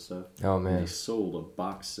cover art and stuff. Oh, And man. they sold a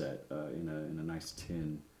box set in a nice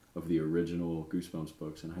tin of the original Goosebumps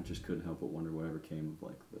books, and I just couldn't help but wonder whatever came of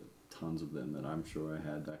like the tons of them that I'm sure I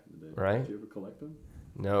had back in the day. Right. Did you ever collect them?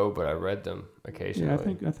 No, but I read them occasionally.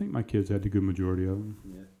 Yeah, I think my kids had the good majority of them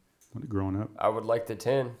Yeah. growing up. I would like the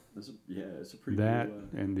 10. It's a pretty That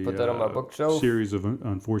cool, and the Put that on my bookshelf. series of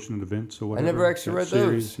unfortunate events or whatever. never actually That read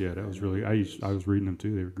series. those. Yeah, that was really. I was reading them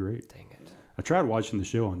too. They were great. Dang it. I tried watching the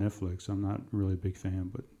show on Netflix. I'm not really a big fan,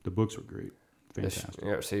 but the books were great. Fantastic.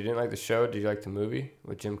 Yeah, so you didn't like the show? Did you like the movie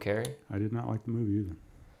with Jim Carrey? I did not like the movie either.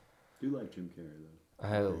 I do like Jim Carrey though.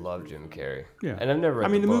 I love Jim Carrey. Yeah. And I've never read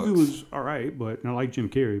I mean, the movie books. was all right, but and I like Jim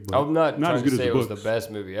Carrey. But I'm not trying as to good say as it the was the books.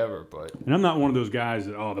 best movie ever, but And I'm not one of those guys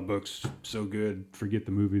that, the book's so good, forget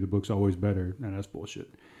the movie, the book's always better. No, that's bullshit.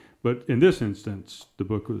 But in this instance, the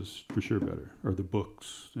book was for sure better. Or the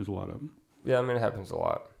books, there's a lot of them. yeah, I mean, it happens a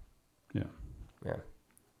lot. Yeah. Yeah.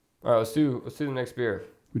 All right, let's do the next beer.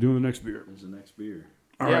 We're doing the next beer. There's the next beer.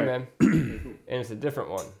 All yeah, right. man. Okay, cool. And it's a different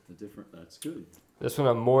one. That's good. This one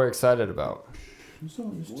I'm more excited about. There's too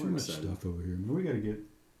More much excited. stuff over here. We got to get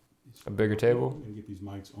A bigger table? We got to get these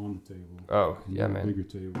mics on the table. Oh, And yeah, a man. bigger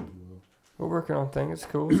table as well. We're working on things.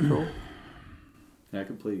 It's cool. It's cool. Hey, I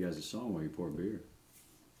could play you guys a song while you pour beer.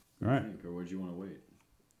 All right. Or would you want to wait?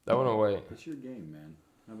 That one will wait. It's your game, man.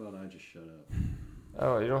 How about I just shut up?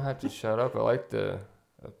 Oh, you don't have to shut up. I like the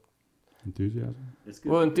Enthusiasm? It's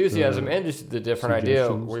good. enthusiasm and just the different idea.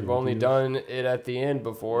 suggestions, We've only ideas. done it at the end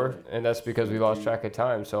before, and that's because we lost track of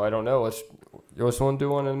time. So I don't know. You want someone to do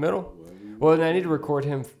one in the middle? Whatever you Well, want. then I need to record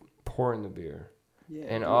him pouring the beer, Yeah,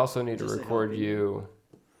 and dude, also need to just a record jalapeno. you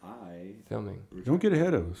I filming. Don't get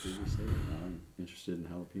ahead of us. previously stated I'm interested in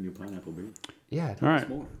jalapeno pineapple beer. Yeah. All right. What's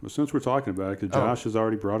more? Well, since we're talking about it, because Oh. Josh has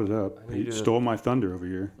already brought it up, I need he to- stole my thunder over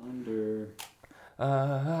here. Thunder.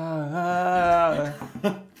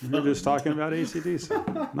 We were just talking about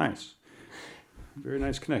AC/DC. Nice. Very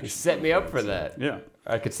nice He connection. set me up for that. Yeah.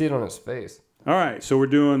 I could see it on his face. All right. So we're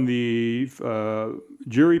doing the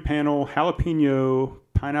jury panel jalapeno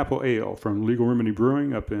pineapple ale from Legal Remedy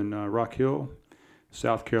Brewing up in Rock Hill,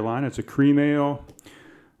 South Carolina. It's a cream ale,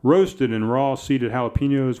 roasted and raw seeded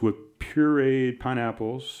jalapenos with pureed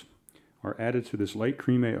pineapples are added to this light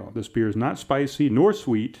cream ale. This beer is not spicy nor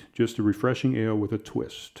sweet, just a refreshing ale with a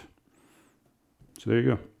twist. So there you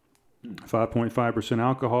go. 5.5%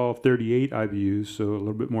 alcohol, 38 IBUs, so a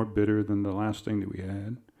little bit more bitter than the last thing that we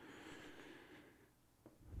had.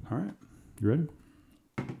 All right. You ready?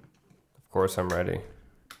 Of course I'm ready.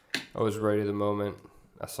 I was ready the moment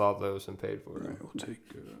I saw those and paid for All it. right, we'll take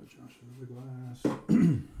Josh's glass.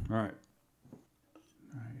 All right.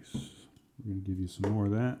 Nice. We're going to give you some more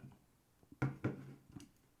of that.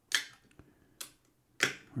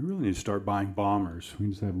 We really need to start buying bombers. We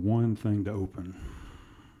just have one thing to open.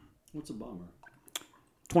 What's a bomber?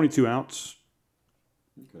 22 ounce.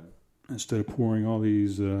 Okay. Instead of pouring all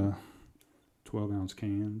these 12-ounce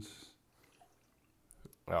cans.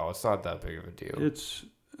 Oh, it's not that big of a deal. It's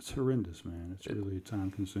horrendous, man. It's really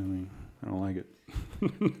time-consuming. I don't like it.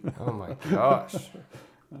 Oh, my gosh.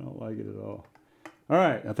 I don't like it at all. All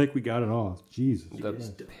right. I think we got it all. Jesus. The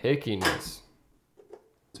Christ. pickiness.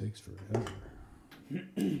 Takes forever.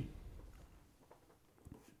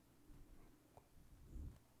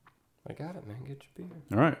 I got it, man. Get your beer.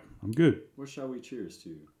 All right. I'm good. What shall we cheers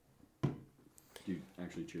to? Do you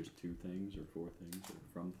actually cheers to things or for things or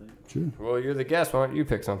from things? Sure. Well, you're the guest. Why don't you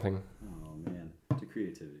pick something? Oh, man. To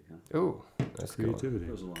creativity, huh? Ooh, that's good. Creativity.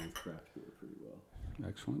 Goes along with craft beer pretty well.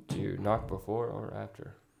 Excellent. Do you knock before or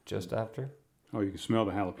after? Just after? Oh, you can smell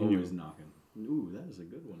the jalapeno. Always knocking. Ooh, that is a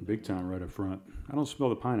good one. Big time right up front. I don't smell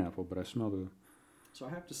the pineapple, but I smell the... So I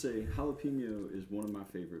have to say, jalapeno is one of my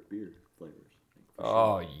favorite beer flavors. For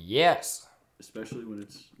Oh, sure. yes. Especially when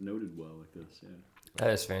it's noted well like this, yeah.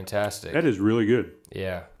 That is fantastic. That is really good.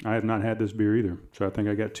 Yeah. I have not had this beer either, so I think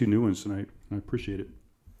I got 2 new ones tonight. I appreciate it.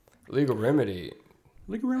 Legal Remedy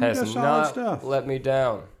Legal Remedy has got solid not stuff. let me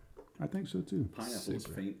down. I think so too. Pineapple is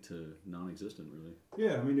Super. faint to non-existent, really.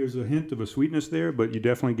 Yeah, I mean, there's a hint of a sweetness there, but you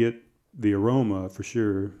definitely get the aroma for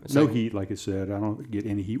sure. It's No like- heat, like I said. I don't get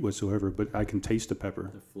any heat whatsoever, but I can taste the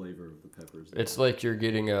pepper. The flavor of the peppers. It's like you're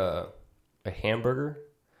getting a hamburger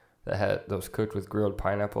that had those cooked with grilled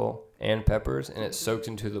pineapple and peppers, and it's soaked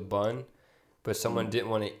into the bun, but someone didn't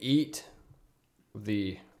want to eat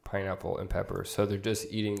the pineapple and pepper, so they're just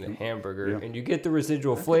eating the hamburger, Yeah. and you get the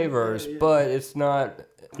residual Okay, flavors, yeah. but it's not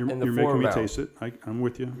You're in the making me format. taste it. I'm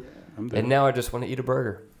with you. Yeah. I'm there. And now I just want to eat a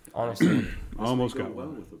burger, honestly. I almost This may got go well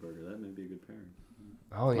one. with the burger. That may be a good pairing.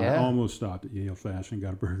 Oh, I yeah? almost stopped at Yale Fashion and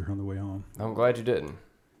got a burger on the way home. I'm glad you didn't.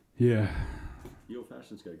 Yeah, The Old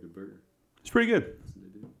Fashioned's got a good burger. it's pretty good. That's what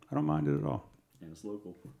they do. I don't mind it at all. And it's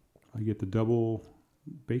local. I get the double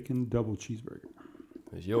bacon double cheeseburger.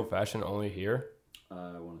 Is Yo Fashion only here?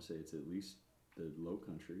 I want to say it's at least the Low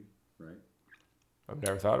Country, right? I've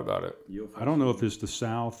never thought about it. I don't know if it's the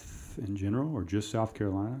South in general or just South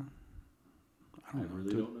Carolina. I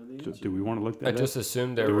really don't know the answer. Do we want to look that I up? just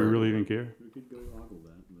assumed they Do we were really even care? We could go ogle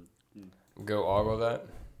that, but yeah. go ogle that.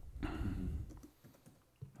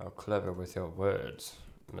 How clever with your words,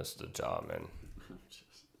 Mr. Jarman.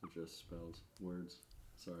 just spells words.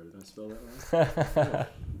 Sorry, did I spell that right?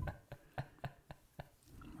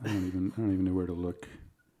 I don't even know where to look.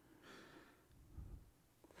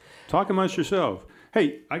 Talk amongst yourself.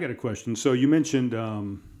 Hey, I got a question. So you mentioned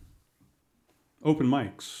open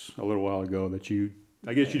mics a little while ago that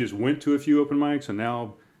I guess you just went to a few open mics and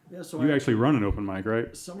now Yeah, so you actually run an open mic,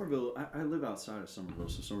 right? Somerville, I live outside of Somerville,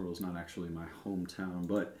 so Somerville's not actually my hometown,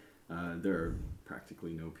 but there are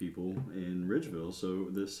practically no people in Ridgeville, so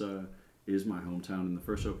this is my hometown. And the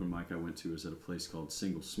first open mic I went to was at a place called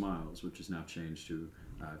Single Smiles, which is now changed to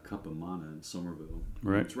Cup of Mana in Somerville.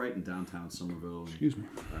 Right. It's right in downtown Somerville. And, Excuse me.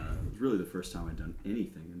 it was really the first time I'd done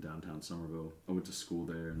anything in downtown Somerville. I went to school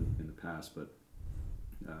there in the past, but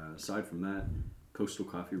aside from that, Coastal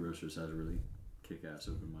Coffee Roasters has a really kick-ass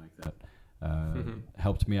open mic that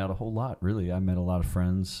helped me out a whole lot, really. I met a lot of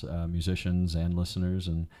friends, musicians and listeners,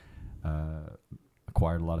 and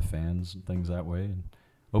acquired a lot of fans and things that way. And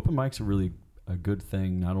open mics are really a good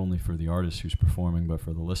thing, not only for the artist who's performing, but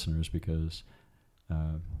for the listeners, because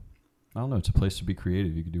I don't know, it's a place to be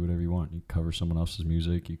creative. You can do whatever you want. You can cover someone else's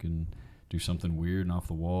music. You can do something weird and off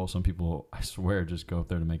the wall. Some people, I swear, just go up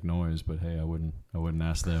there to make noise. But hey, I wouldn't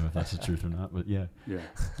ask them if that's the truth or not. But yeah, you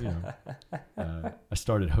know, I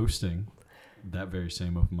started hosting that very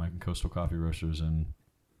same open mic in Coastal Coffee Roasters, and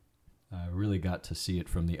I really got to see it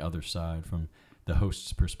from the other side, from the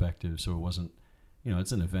host's perspective. So it wasn't, you know,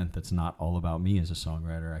 it's an event that's not all about me as a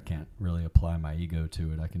songwriter. I can't really apply my ego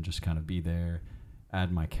to it. I can just kind of be there,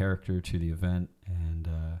 add my character to the event, and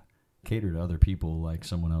cater to other people like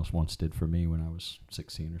someone else once did for me when I was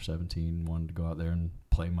 16 or 17, wanted to go out there and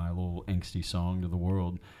play my little angsty song to the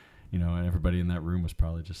world, you know, and everybody in that room was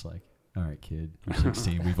probably just like, all right, kid, you're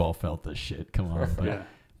 16. We've all felt this shit. Come on. But, Yeah.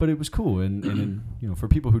 but it was cool. And for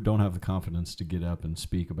people who don't have the confidence to get up and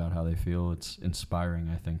speak about how they feel, it's inspiring,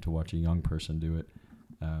 I think, to watch a young person do it.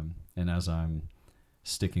 And as I'm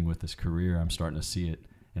sticking with this career, I'm starting to see it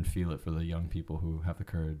and feel it for the young people who have the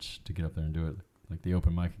courage to get up there and do it. Like the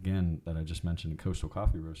open mic again that I just mentioned in Coastal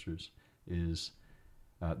Coffee Roasters is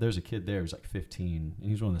there's a kid there who's like 15, and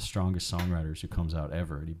he's one of the strongest songwriters who comes out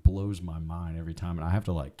ever, and he blows my mind every time, and I have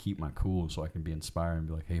to like keep my cool so I can be inspired and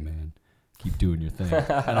be like, hey man, keep doing your thing.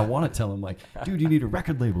 And I want to tell him like, dude, you need a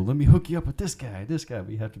record label, let me hook you up with this guy, but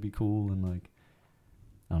you have to be cool. And like,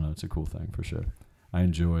 I don't know, it's a cool thing for sure. I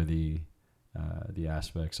enjoy the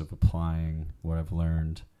aspects of applying what I've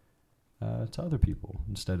learned to other people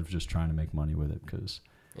instead of just trying to make money with it, because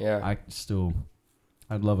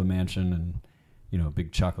I'd love a mansion and a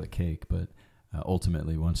big chocolate cake, but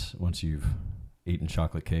ultimately once you've eaten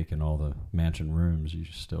chocolate cake in all the mansion rooms, you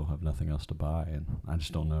still have nothing else to buy. And I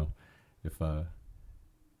just don't know if I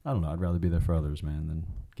don't know, I'd rather be there for others, man, than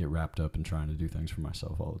get wrapped up in trying to do things for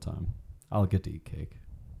myself all the time. I'll get to eat cake.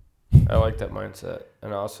 I like that mindset,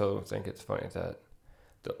 and I also think it's funny that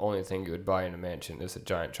the only thing you would buy in a mansion is a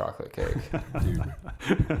giant chocolate cake.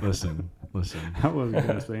 Dude, listen. I wasn't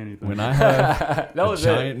going to say anything. When I have a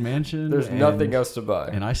giant mansion, there's nothing else to buy.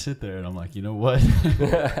 And I sit there and I'm like, you know what?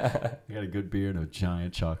 I got a good beer and a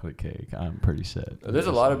giant chocolate cake. I'm pretty set. There's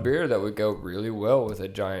a lot of beer that would go really well with a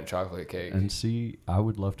giant chocolate cake. And see, I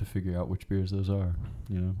would love to figure out which beers those are,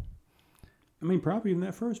 I mean, probably even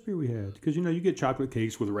that first beer we had, because you get chocolate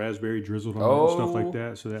cakes with raspberry drizzled on it and stuff like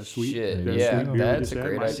that. So that's sweet. Shit. That Yeah, sweet beer that's a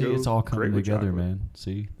great idea. See, it's all coming together, man.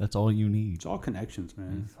 See, that's all you need. It's all connections,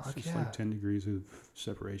 man. It's just like 10 degrees of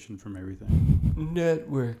separation from everything.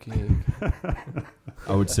 Networking.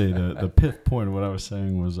 I would say the pith point of what I was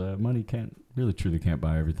saying was money truly can't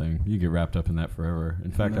buy everything. You get wrapped up in that forever.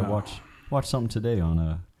 In fact, I watched something today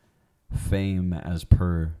on fame as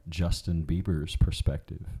per Justin Bieber's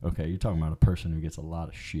perspective. Okay, you're talking about a person who gets a lot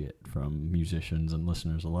of shit from musicians and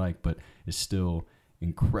listeners alike, but is still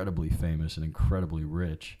incredibly famous and incredibly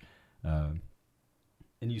rich. And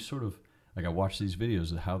you sort of, like, I watch these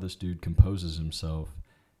videos of how this dude composes himself,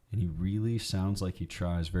 and he really sounds like he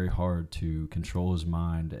tries very hard to control his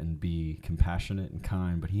mind and be compassionate and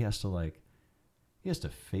kind, but he has to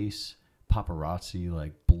face paparazzi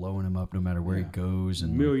like blowing him up no matter where he goes,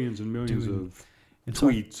 and millions and millions of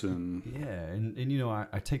tweets and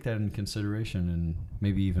I take that into consideration and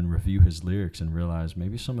maybe even review his lyrics and realize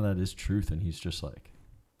maybe some of that is truth, and he's just like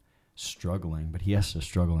struggling, but he has to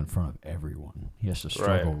struggle in front of everyone. He has to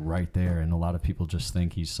struggle right there, and a lot of people just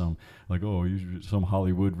think he's some you're some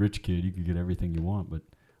Hollywood rich kid, you can get everything you want, but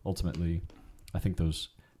ultimately I think those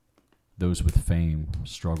with fame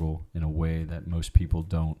struggle in a way that most people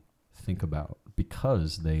don't think about,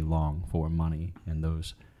 because they long for money and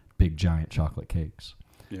those big giant chocolate cakes.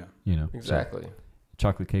 Yeah. Exactly. So,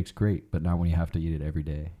 chocolate cake's great, but not when you have to eat it every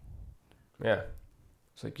day. Yeah.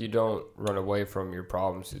 It's like you don't run away from your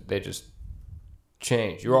problems. They just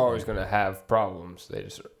change. You're always going to have problems. They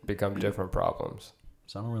just become different problems.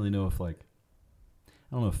 So I don't really know if I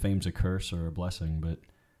don't know if fame's a curse or a blessing, but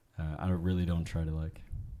I really don't try to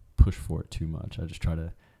push for it too much. I just try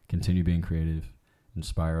to continue being creative,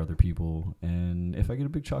 inspire other people, and if I get a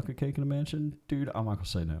big chocolate cake in a mansion, dude, I'm not gonna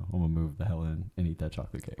say no. I'm gonna move the hell in and eat that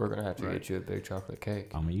chocolate cake. We're gonna have to get you a big chocolate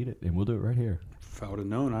cake. I'm gonna eat it, and we'll do it right here. If I would have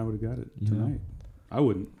known, I would have got it tonight. I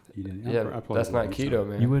wouldn't eat it. Yeah, that's not keto,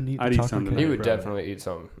 man. You wouldn't eat the chocolate cake? He would definitely eat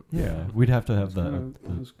some. Yeah, we'd have to have I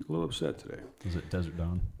was a little upset today. Was it Desert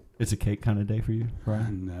Dawn? It's a cake kind of day for you,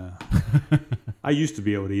 Brian? No. I used to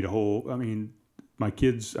be able to eat a whole. I mean, my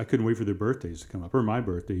kids, I couldn't wait for their birthdays to come up, or my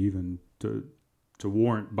birthday even, to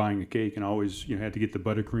warrant buying a cake, and I always had to get the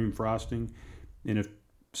buttercream frosting. And if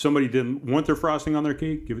somebody didn't want their frosting on their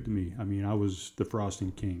cake, give it to me. I mean, I was the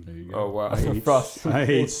frosting king. There you go. Oh wow, I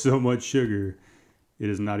hate so much sugar, it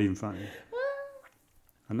is not even funny.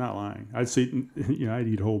 I'm not lying. I'd say, I'd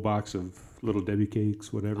eat a whole box of Little Debbie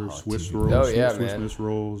cakes, whatever, Swiss rolls, Swiss Miss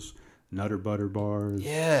rolls, Nutter Butter bars.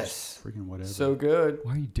 Yes. Freaking whatever. So good.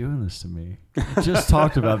 Why are you doing this to me? I just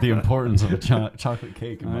talked about the importance of a chocolate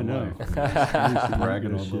cake in my life.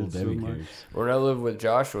 Bragging on Little Debbie cakes. When I lived with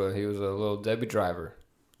Joshua, he was a Little Debbie driver.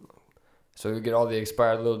 So we would get all the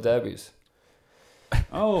expired Little Debbies.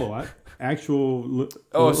 Oh,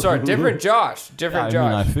 different Josh. Josh.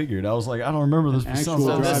 I figured. I was like, I don't remember this.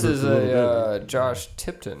 So this is a Josh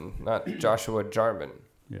Tipton, not Joshua Jarman.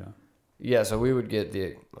 Yeah. Yeah, so we would get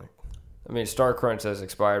Star Crunch that's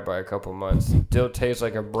expired by a couple months still tastes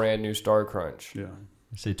like a brand new Star Crunch. Yeah.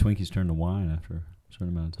 They say Twinkies turn to wine after a certain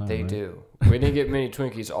amount of time. They right? do. We didn't get many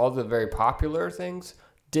Twinkies. All the very popular things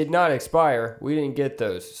did not expire. We didn't get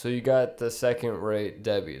those. So you got the second-rate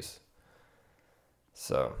Debbie's.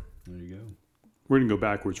 So there you go. We're going to go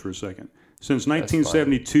backwards for a second. Since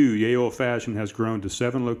 1972, Yay Old Fashioned has grown to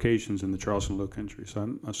 7 locations in the Charleston Low Country. So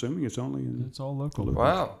I'm assuming it's only in... It's all local.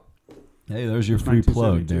 Wow. Hey, there's your free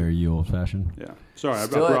plug there, you old fashioned. Yeah. Sorry,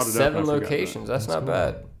 Still I brought at it 7 up. locations. That's not cool.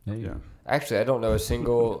 bad. Hey. Yeah. Actually, I don't know a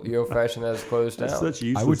single Yo Fashion that's closed down. That's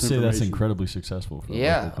useless I would say that's information. incredibly successful. For a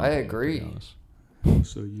Yeah, local company, I to be agree. honest.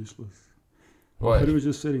 So useless. What? But it was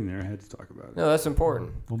just sitting there. I had to talk about it. No, that's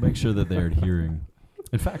important. We'll make sure that they're adhering.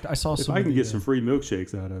 In fact, I saw If some. I can get some free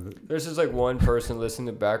milkshakes out of it. There's just like one person listening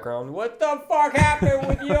in the background. What the fuck happened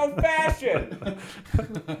with Yo Fashion?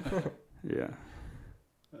 Yeah.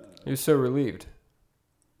 He was so relieved.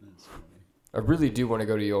 I really do want to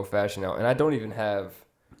go to Yo Fashion now, and I don't even have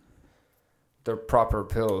the proper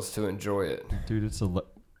pills to enjoy it. Dude, it's what?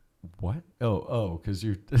 Oh, because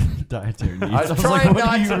you're dietary needs. I was trying what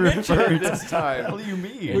not do you to mention refer it to? this time. What the hell do you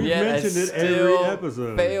mean? And We've yet I mentioned it every still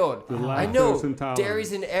episode. failed. The I lactose know intolerance.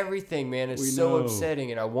 dairy's in everything, man. It's We so know.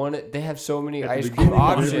 upsetting, and I want it. They have so many At the ice beginning cream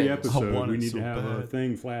of every options. episode, I want we it need so to have a bad.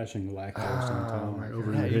 thing flashing lactose intolerant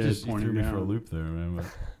over Yeah, your you head just pointing threw me down. for a loop there, man.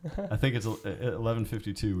 But I think it's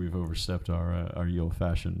 11:52. We've overstepped our old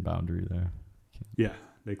fashioned boundary there. Yeah,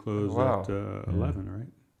 they close Wow. at 11, right?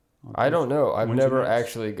 I don't know. I've Wednesday never nights.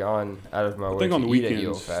 actually gone out of my I way think to on the eat at Yo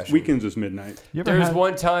weekends. Fashion. Weekends is midnight. You ever There's had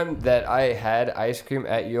one time that I had ice cream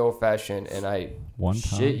at Yo Fashion, and I one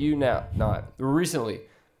time? shit you not recently,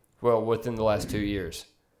 well, within the last 2 years,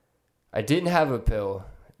 I didn't have a pill,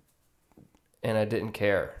 and I didn't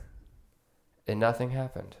care, and nothing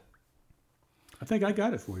happened. I think I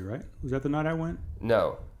got it for you, right? Was that the night I went?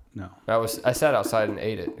 No, No. I sat outside and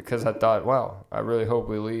ate it because I thought, wow, I really hope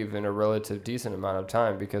we leave in a relative decent amount of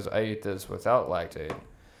time because I ate this without lactate,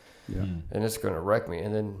 Yeah. and it's gonna wreck me.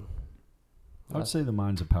 And then I would say the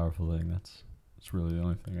mind's a powerful thing. That's really the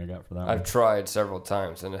only thing I got for that I've one. tried several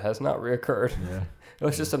times, and it has not reoccurred. Yeah. It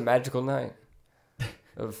was just a magical night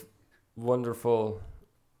of wonderful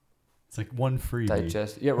It's like one freebie.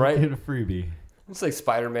 digest. Yeah, right. Get a freebie. It's like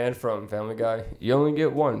Spider-Man from Family Guy. You only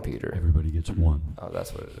get one, Peter. Everybody gets one. Oh,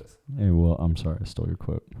 that's what it is. Hey, well, I'm sorry, I stole your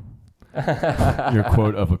quote. Your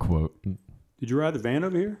quote of a quote. Did you ride the van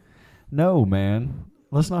over here? No, man.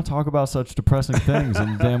 Let's not talk about such depressing things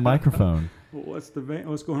in the damn microphone. Well, what's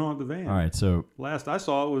going on with the van? All right, so Last I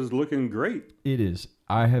saw it was looking great. it is.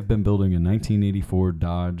 I have been building a 1984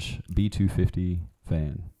 Dodge B250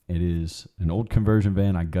 van. It is an old conversion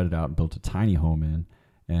van. I gutted out and built a tiny home in.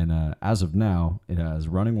 And as of now, it has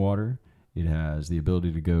running water. It has the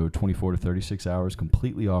ability to go 24 to 36 hours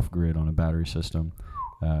completely off-grid on a battery system.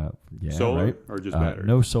 Yeah, Solar right? or just battery?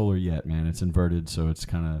 No solar yet, man. It's inverted, so it's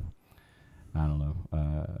kind of, I don't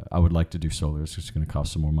know. I would like to do solar. It's just going to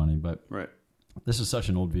cost some more money. But Right. this is such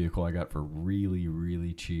an old vehicle I got for really,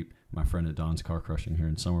 really cheap. My friend at Don's Car Crushing here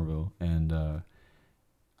in Somerville. And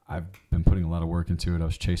I've been putting a lot of work into it. I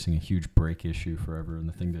was chasing a huge brake issue forever, and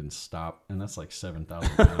the thing didn't stop. And that's like 7,000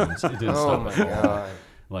 pounds. It didn't Oh stop my at all. god.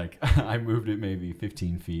 Like, I moved it maybe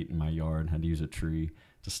 15 feet in my yard and had to use a tree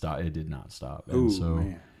to stop. It did not stop. And Ooh, so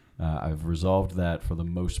man. I've resolved that for the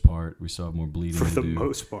most part. We still have more bleeding For to the do.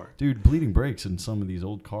 most part. Dude, bleeding brakes in some of these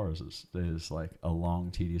old cars is like a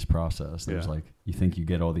long, tedious process. There's Yeah. like, you think you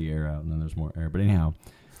get all the air out and then there's more air. But anyhow,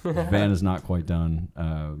 the van is not quite done,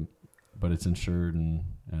 but it's insured and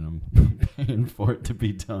I'm paying for it to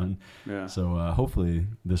be done. Yeah. So hopefully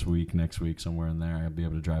this week, next week, somewhere in there, I'll be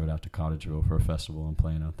able to drive it out to Cottageville for a festival and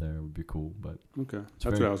playing out there. It would be cool. But Okay. That's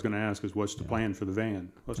very- what I was going to ask is what's the Yeah. plan for the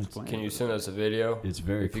van? What's the plan? Can you send us a video it's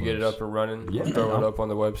very if you get it close. up and running? Yeah. Throw it up on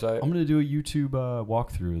the website. I'm going to do a YouTube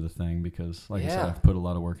walkthrough of the thing because, like I said, Yeah. I've put a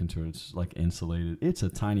lot of work into it. It's like insulated. It's a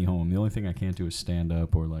tiny home. The only thing I can't do is stand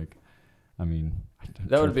up or like, I mean.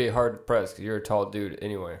 That would be hard pressed because you're a tall dude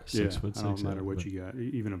anyway. Yeah, 6'6". I don't matter yeah, what but- you got.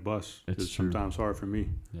 Even a bus It's is true. sometimes hard for me.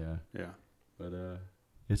 Yeah. Yeah. But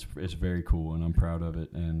it's very cool and I'm proud of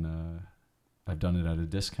it. And I've done it at a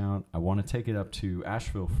discount. I want to take it up to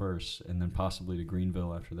Asheville first and then possibly to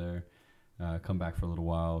Greenville after there. Come back for a little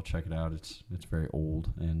while, check it out. It's very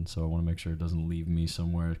old, and so I want to make sure it doesn't leave me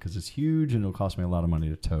somewhere because it's huge and it'll cost me a lot of money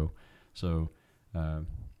to tow. So I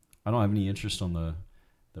don't have any interest on the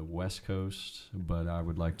West Coast, but I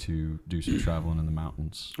would like to do some traveling in the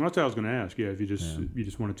mountains. Well, that's what I was going to ask. Yeah, if you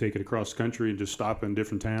just want to take it across the country and just stop in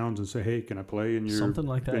different towns and say, hey, can I play in your Something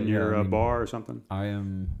like that. in yeah, your I mean, bar or something? I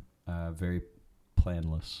am very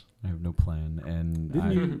planless. I have no plan, and Didn't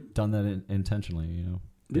I've you- done that intentionally. You know.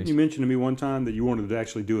 Didn't you mention to me one time that you wanted to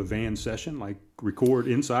actually do a van session, like record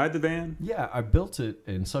inside the van? Yeah, I built it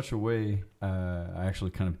in such a way. I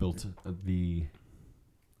actually kind of built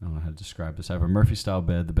I don't know how to describe this. I have a Murphy-style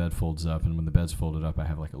bed. The bed folds up, and when the bed's folded up, I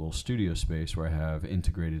have like a little studio space where I have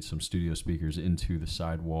integrated some studio speakers into the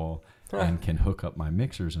side wall and can hook up my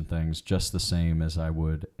mixers and things just the same as I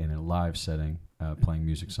would in a live setting, playing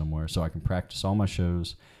music somewhere. So I can practice all my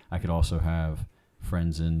shows. I could also have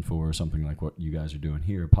friends in for something like what you guys are doing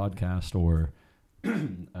here, a podcast, or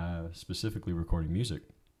specifically recording music.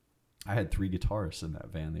 I had 3 guitarists in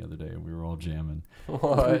that van the other day, and we were all jamming.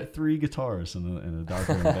 What? 3 guitarists in a dark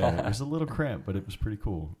room van. It was a little cramped, but it was pretty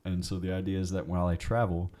cool. And so the idea is that while I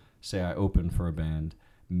travel, say I open for a band,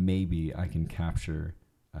 maybe I can capture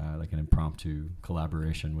like an impromptu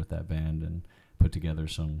collaboration with that band and put together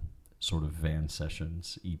some sort of van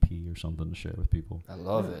sessions, EP or something to share with people. I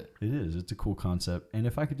love it. It is. It's a cool concept. And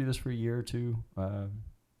if I could do this for a year or two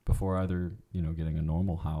before either, getting a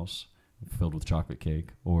normal house filled with chocolate cake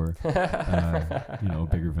or, a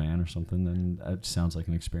bigger van or something, then that sounds like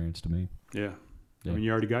an experience to me. Yeah. I mean,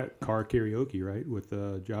 you already got car karaoke, right? With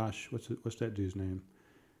Josh, what's that dude's name?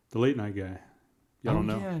 The late night guy. I don't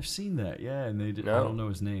know. Yeah, I've seen that. Yeah, and they did. No. I don't know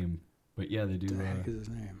his name, but yeah, they do. What the heck is his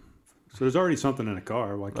name? So there's already something in a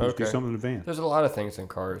car. Why can't you do something in a van? There's a lot of things in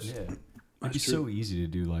cars. Yeah. It'd be so easy to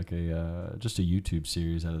do like just a YouTube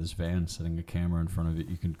series out of this van, setting a camera in front of it.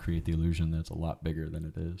 You can create the illusion that it's a lot bigger than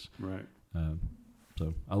it is. Right.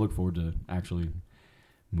 So I look forward to actually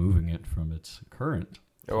moving it from its current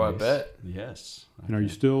Oh, place. I bet. Yes. And are you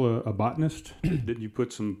still a botanist? Didn't you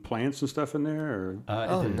put some plants and stuff in there? Or?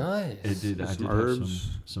 Oh, nice. It did. I Some did herbs?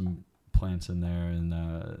 have some plants in there,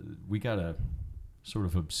 and we got a sort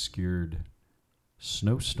of obscured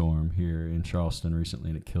snowstorm here in Charleston recently,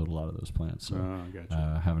 and it killed a lot of those plants. So I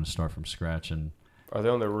gotcha. having to start from scratch. And Are they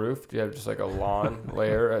on the roof? Do you have just like a lawn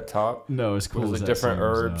layer at top? no, it's cool. With like different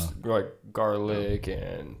herbs, like garlic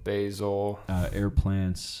and basil. Air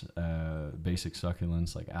plants, basic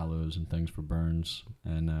succulents like aloes and things for burns,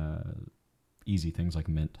 and easy things like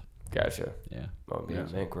mint. Gotcha. Yeah. Oh, yeah,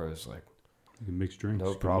 mint grows like You can mix drinks. No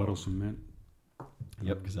Put a problem. little some mint.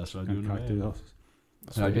 Yep, because that's what I do And in the van. cocktails.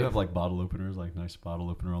 And I do have like bottle openers, like nice bottle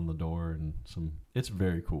opener on the door, and some. It's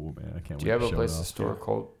very cool, man. I can't wait. Do you have to a show place it to off. store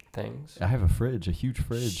cold things? I have a fridge, a huge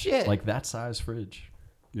fridge, Shit. like that size fridge.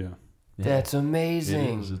 Yeah. Yeah. That's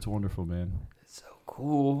amazing. It is. It's wonderful, man. It's so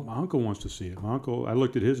cool. My uncle wants to see it. My uncle, I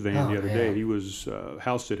looked at his van the other man. day. He was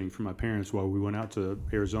house sitting for my parents while we went out to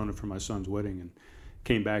Arizona for my son's wedding, and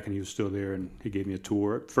came back and he was still there, and he gave me a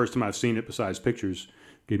tour. First time I've seen it besides pictures.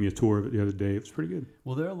 Gave me a tour of it the other day. It was pretty good.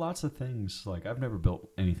 Well, there are lots of things. Like, I've never built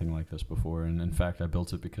anything like this before, and in fact, I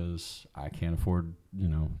built it because I can't afford,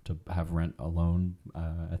 to have rent alone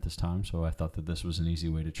at this time. So I thought that this was an easy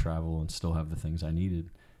way to travel and still have the things I needed.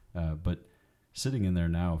 But sitting in there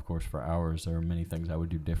now, of course, for hours, there are many things I would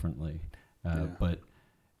do differently. But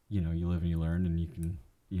you live and you learn, and you can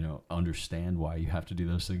understand why you have to do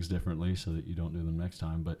those things differently so that you don't do them next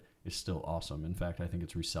time. But it's still awesome. In fact, I think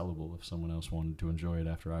it's resellable if someone else wanted to enjoy it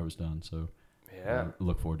after I was done. So Yeah.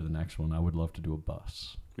 look forward to the next one. I would love to do a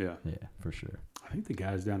bus. Yeah. Yeah, for sure. I think the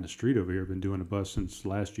guys down the street over here have been doing a bus since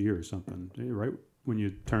last year or something. Right when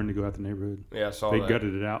you turn to go out the neighborhood. Yeah, I saw They that.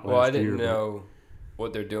 gutted it out last year. Well, I didn't but- know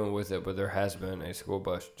what they're doing with it, but there has been a school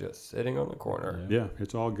bus just sitting on the corner. Yeah,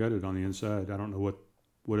 it's all gutted on the inside. I don't know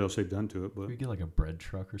what else they've done to it, but If we get like a bread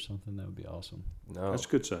truck or something, that would be awesome. No, that's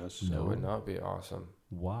good size. that No. would not be awesome.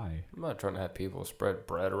 Why? I'm not trying to have people spread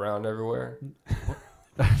bread around everywhere.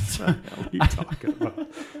 What are you talking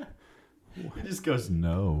about? He just goes,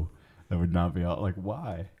 no. That would not be all. Like,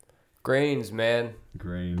 why? Grains, man,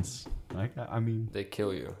 Grains. I mean, they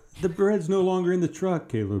kill you. The bread's no longer in the truck,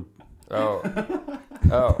 Caleb. Oh,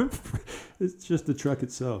 oh, It's just the truck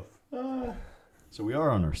itself. so we are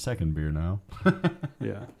on our second beer now.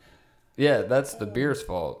 Yeah. yeah. That's the beer's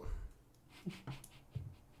fault.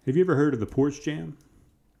 Have you ever heard of the porch jam?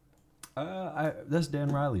 That's Dan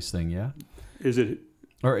Riley's thing, yeah? Is it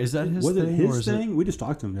Or is that his was thing? it his or is thing? We just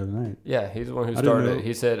talked to him the other night. Yeah, he's the one who I didn't started know it.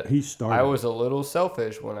 He said He started. I was a little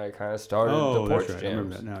selfish when I kind of started Oh, the porch that's right. I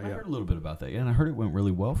remember jams. that now. I Yeah. heard a little bit about that, yeah, and I heard it went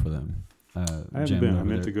really well for them. I haven't jamming been. I over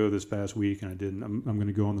meant there. to go this past week, and I didn't. I'm going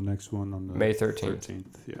to go on the next one on the May 13th.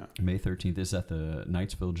 Yeah. May 13th is at the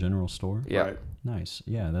Knightsville General Store. Yeah, Right. Nice.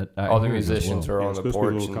 Yeah, that all the I heard it as musicians well. are Yeah, on it's the supposed to be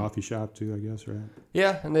a porch. little And, coffee shop too, I guess, right?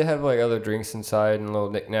 yeah, and they have like other drinks inside and little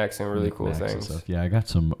knickknacks and really cool Knickknacks and things. stuff. Yeah, I got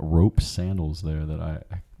some rope sandals there that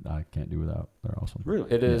I can't do without. They're awesome. Really?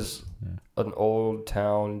 It is Yeah. an old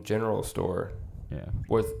town general store Yeah.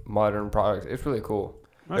 with modern products. It's really cool.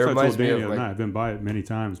 I It told reminds me Danny of, the other like- night. I've been by it many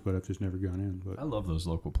times, but I've just never gone in. But I love those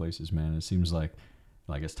local places, man. It seems like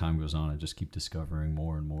as time goes on, I just keep discovering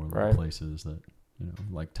more and more little Right. places that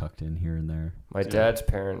like tucked in here and there. My Yeah. dad's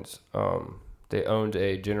parents, they owned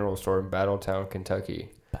a general store in Battletown,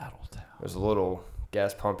 Kentucky, Battletown. There's a little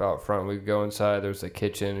gas pump out front. We go inside. There's a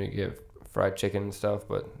kitchen. We get fried chicken and stuff.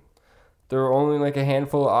 But there were only like a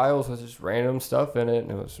handful of aisles with just random stuff in it.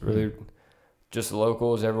 And it was really just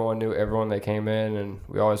locals. Everyone knew everyone that came in. And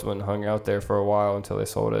we always went and hung out there for a while until they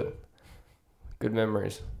sold it. Good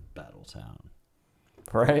memories. Battletown.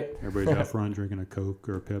 Right? Everybody's out front drinking a Coke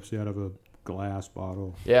or a Pepsi out of a glass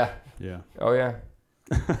bottle. Yeah. Yeah. Oh, yeah.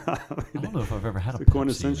 I don't know if I've ever had It's a a Pepsi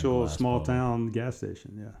quintessential in a glass small bottle. town gas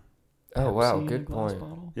station. Yeah. Oh, wow. Pepsi in a Good glass point.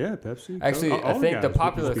 bottle? Yeah, Pepsi. Actually, Coke. I All think the guys,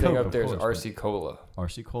 popular Coke, thing of up there is course, RC Cola.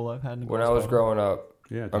 RC Cola I've had in a glass When I was bottle. growing up,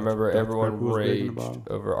 Yeah, I remember Dr. everyone Pepper was big in the raged bottle.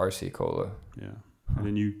 over RC Cola. Yeah. And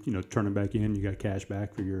then you turn it back in, you got cash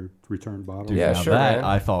back for your return bottle. Dude, Yeah, now sure, that man.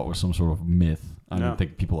 I thought was some sort of myth. I No. didn't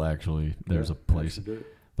think people actually, there's Yeah, a place. actually did it.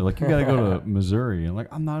 They're like, you got to go to Missouri. I'm like,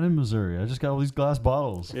 I'm not in Missouri. I just got all these glass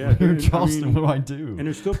bottles. Yeah, Here in dude, I Charleston, mean- what do I do? And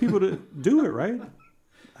there's still people that do it, right?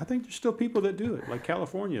 I think there's still people that do it. Like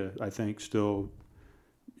California, I think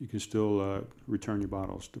you can still return your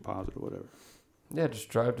bottles, deposit or whatever. Yeah, just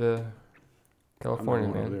drive to California,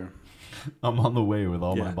 I'm not going man. over I'm on the way with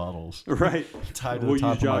all Yeah. my bottles. there. Right. Tied to We'll the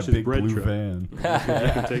top use of my Josh's big bread blue truck. van. You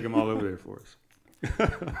can take them all over there for us.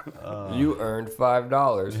 You earned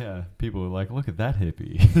 $5. Yeah, people are like, look at that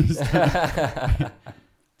hippie.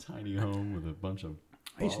 Tiny home with a bunch of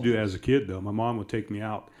I used to do that as a kid, though. My mom would take me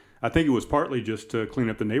out. I think it was partly just to clean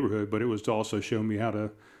up the neighborhood, but it was to also show me how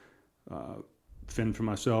to fend for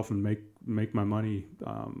myself and make my money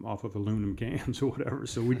off of aluminum cans or whatever.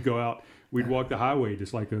 So we'd go out, we'd walk the highway,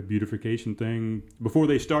 just like a beautification thing. Before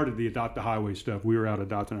they started the Adopt a Highway stuff, we were out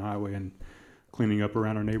adopting a highway and cleaning up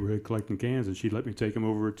around our neighborhood, collecting cans, and she'd let me take them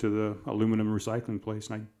over to the aluminum recycling place,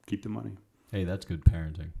 and I'd keep the money. Hey, that's good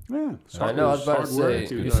parenting. Yeah, I know, I was about to say,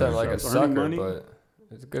 you sound like a sucker, but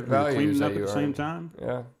it's a good value. Cleaning up that at you the same earned. time.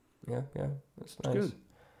 Yeah. That's nice. Good.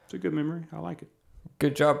 It's a good memory. I like it.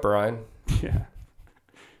 Good job, Brian. Yeah.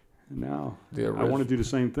 And now The I want to do the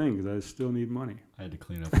same thing because I still need money. I had to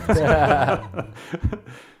clean up myself.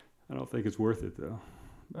 I don't think it's worth it though.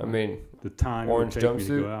 I mean, The time Orange it would take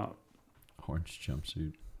me to jumpsuit? go out. Orange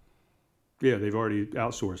jumpsuit. Yeah, they've already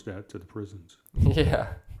outsourced that to the prisons. yeah.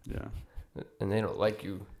 Yeah. And they don't like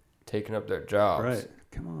you taking up their jobs. Right.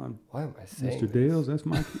 Come on, Why am I saying Mr. Dales. That's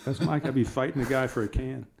Mike. I'd be fighting the guy for a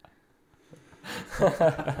can.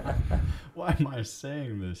 Why am I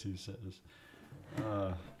saying this? He says.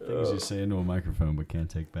 Things you say into a microphone but can't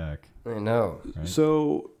take back. I know. Right?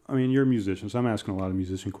 So, I mean, you're a musician, so I'm asking a lot of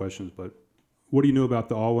musician questions, but what do you know about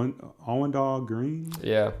the Allendale Green?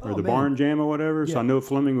 Yeah. Or Oh, the man. Barn Jam or whatever? So Yeah. I know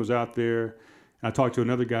Fleming was out there. I talked to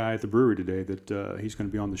another guy at the brewery today that he's going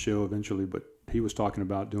to be on the show eventually, but he was talking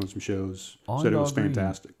about doing some shows. Said it was Allendale Green.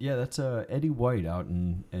 fantastic. Yeah, that's Eddie White out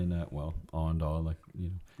in Allendale, like Yeah,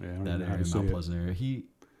 I don't that know how area, to say Mount it. Pleasant area.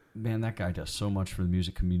 Man, that guy does so much for the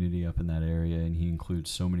music community up in that area, and he includes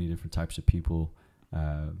so many different types of people.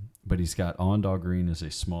 But he's got Allendale Green as a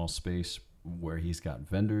small space where he's got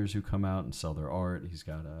vendors who come out and sell their art. He's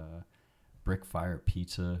got a Brick Fire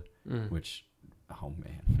Pizza, which, oh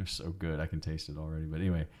man, they're so good. I can taste it already. But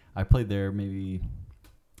anyway, I played there maybe,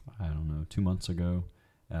 I don't know, 2 months ago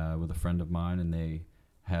with a friend of mine, and they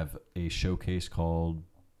have a showcase called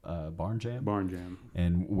Barn Jam. Barn Jam.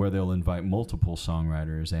 And where they'll invite multiple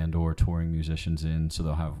songwriters and or touring musicians in, so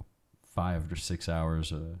they'll have 5 or 6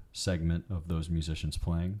 hours a segment of those musicians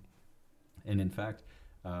playing. And in fact,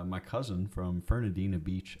 my cousin from Fernandina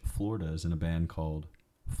Beach, Florida, is in a band called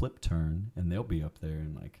Flip Turn, and they'll be up there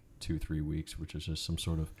in like 2-3 weeks, which is just some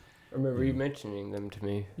sort of, I remember you mentioning them to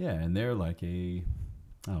me. yeah, and they're like I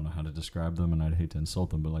don't know how to describe them, and I'd hate to insult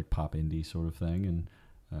them, but like pop indie sort of thing, and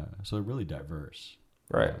so they're really diverse.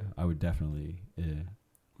 Right. I would definitely,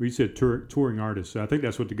 We said touring artists. I think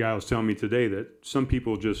that's what the guy was telling me today, that some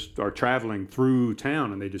people just are traveling through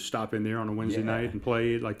town and they just stop in there on a Wednesday night and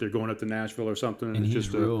play like they're going up to Nashville or something. and it's he's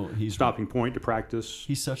just he's a stopping point to practice.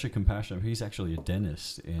 He's such a compassionate. He's actually a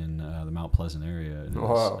dentist in the Mount Pleasant area. And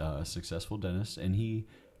Wow. he's a successful dentist, and he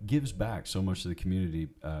gives back so much to the community.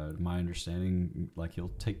 My understanding, like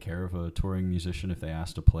he'll take care of a touring musician if they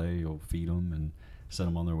ask to play. He'll feed them and send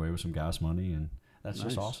them on their way with some gas money, and that's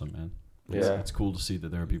just Nice. awesome, man. Yeah. It's cool to see that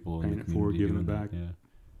there are people in Paying the it forward, community giving doing it that. back.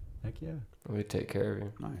 Yeah, heck yeah. We take care of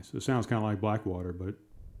you. Nice. It sounds kind of like Blackwater, but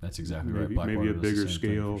That's exactly maybe, right. Blackwater maybe a does the bigger same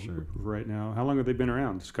thing scale for sure. right now. How long have they been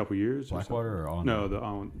around? Just a couple years? or Blackwater or on? something? No,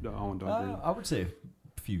 the Allendale Green. I would say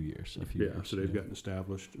a few years. A few Yeah, years, so they've yeah. gotten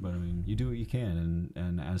established. But I mean, you do what you can,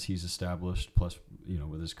 and as he's established, plus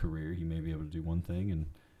with his career, he may be able to do one thing,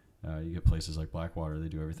 and you get places like Blackwater, they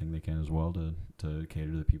do everything they can as well to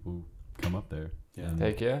cater to the people who come up there. Yeah. And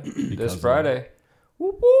Heck yeah. because This of- Friday.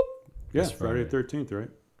 Whoop whoop. Yeah, This Friday Friday. the 13th, right?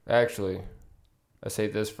 Actually, I say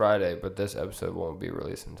this Friday, but this episode won't be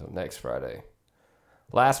released until next Friday.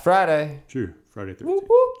 Last Friday. Sure, Friday 13th. Whoop,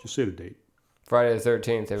 whoop. Just say the date. Friday the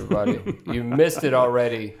 13th, everybody. You missed it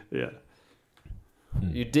already. Yeah.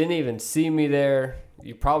 You didn't even see me there.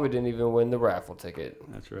 You probably didn't even win the raffle ticket.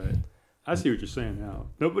 That's right. I see what you're saying now.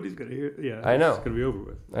 Nobody's going to hear. Yeah, I know. It's going to be over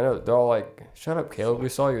with. I know. They're all like, shut up, Caleb. We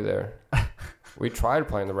saw you there. We tried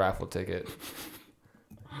playing the raffle ticket.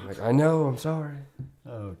 I'm like, I know. I'm sorry.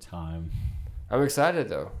 Oh, time. I'm excited,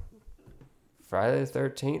 though. Friday the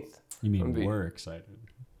 13th. You mean we're excited?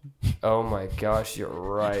 Oh, my gosh. You're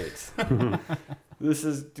right. This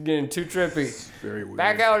is getting too trippy. It's very weird.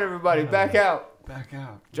 Back out, everybody. Back out. Back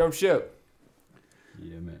out. Jump ship.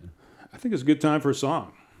 Yeah, man. I think it's a good time for a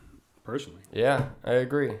song, personally. Yeah, I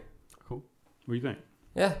agree. Cool. What do you think?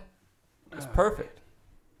 Yeah. It's perfect.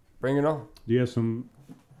 Bring it on. Do you have some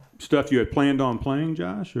stuff you had planned on playing,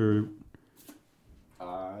 Josh, or?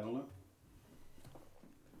 I don't know.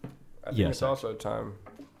 I think Yes, it's also time.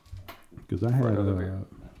 Because I had another beer.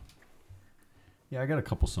 Yeah, I got a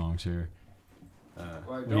couple songs here.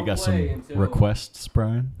 Well, you don't got play some until- requests,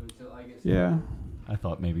 Brian? Until I get Yeah, I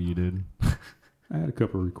thought maybe you did. I had a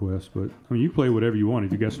couple of requests, but I mean, you play whatever you want.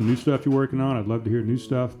 If you got some new stuff you're working on, I'd love to hear new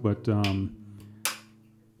stuff. But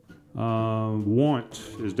Want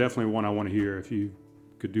is definitely one I want to hear. If you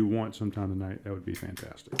could do Want sometime tonight, that would be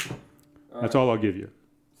fantastic. That's all I'll give you.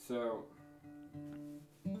 So,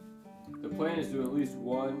 the plan is to do at least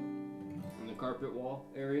one in the carpet wall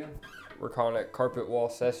area. We're calling it carpet wall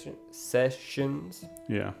sessions.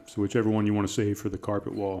 Yeah, so whichever one you want to save for the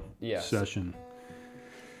carpet wall Yes. session.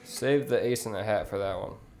 Save the ace in the hat for that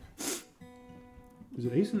one. Is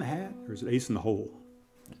it ace in the hat or is it ace in the hole?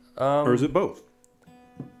 Or is it both?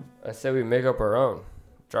 I said we make up our own.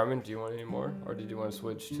 Jarman, do you want any more? Or did you want to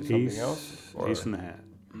switch to something else? Or... Ace in the hat.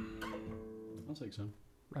 I'll take some.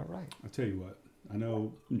 All right. I'll tell you what. I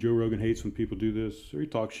know Joe Rogan hates when people do this, or he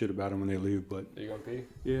talks shit about them when they leave, but Are you going to pee?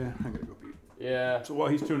 yeah, I gotta go pee. Yeah. So while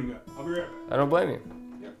he's tuning up, I'll be right back. I don't blame you.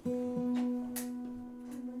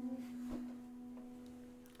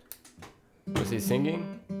 Was he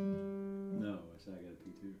singing? No, I said I got to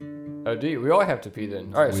pee too. Oh, do you? We all have to pee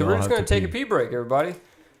then. All right, so We we're all just have going to to take a pee. pee break, everybody.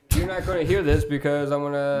 You're not going to hear this because I'm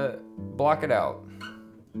going to block it out.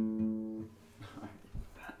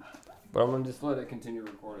 But I'm going to just let it continue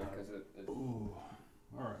recording because it Ooh.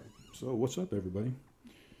 All right. So what's up, everybody?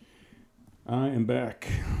 I am back,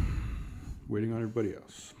 waiting on everybody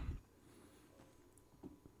else.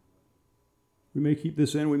 We may keep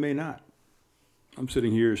this in, we may not. I'm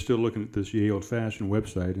sitting here still looking at this Ye Old Fashioned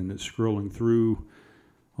website, and it's scrolling through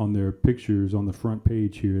on their pictures on the front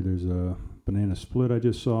page here. There's a banana split I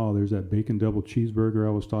just saw. There's that bacon double cheeseburger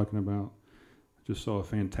I was talking about. I just saw a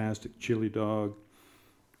fantastic chili dog.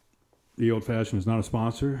 The Old Fashioned is not a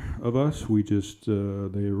sponsor of us. We just,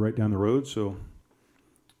 they're right down the road, so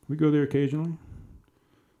we go there occasionally.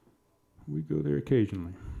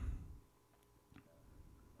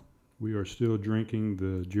 We are still drinking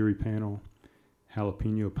the Jury Panel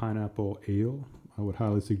Jalapeno Pineapple Ale. I would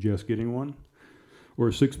highly suggest getting one. Or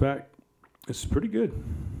a six-pack. It's pretty good.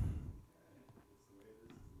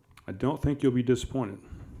 I don't think you'll be disappointed.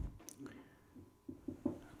 I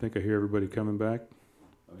think I hear everybody coming back.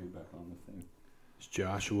 Oh, you're back on the thing. It's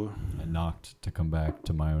Joshua. I knocked to come back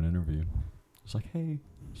to my own interview. It's like, hey,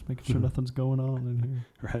 just making sure nothing's going on in here.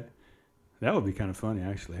 Right. That would be kind of funny,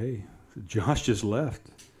 actually. Hey, Josh just left.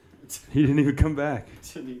 He didn't even come back.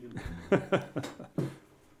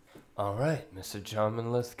 All right, Mr.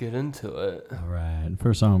 Jarman, let's get into it. All right.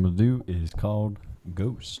 First song I'm going to do is called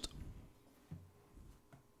Ghost.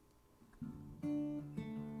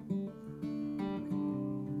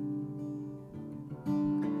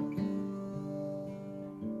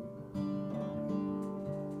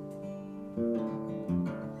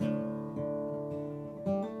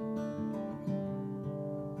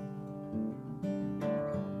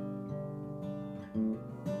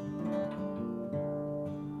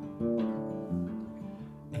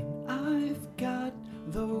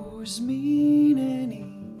 Those mean and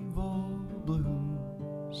evil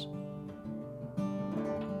blues,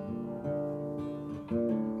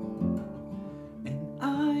 and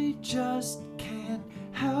I just can't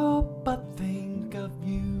help but think of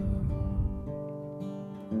you.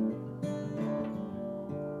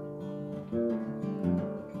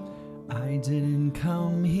 I didn't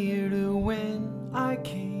come here to win, I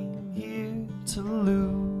came here to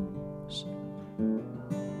lose.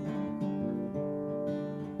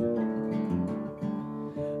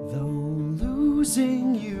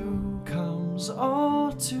 Losing you comes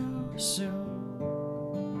all too soon.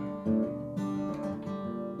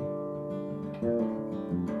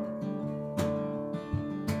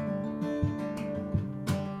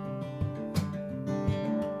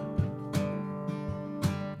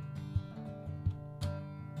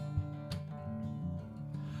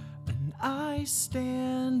 I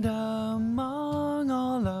stand among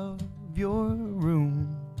all of your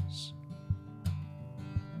rooms,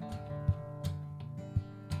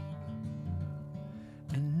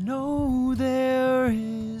 and know there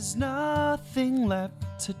is nothing left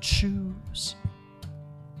to choose.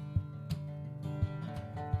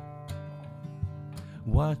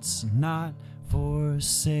 What's not for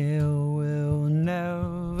sale will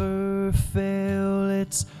never fail.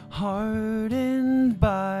 It's hardened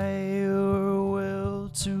by your will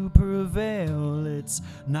to prevail. It's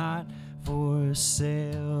not for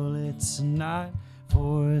sale. It's not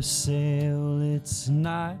for sale. It's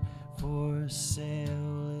not for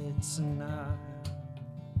sale. It's not.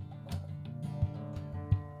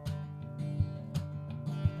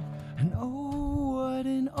 And oh, what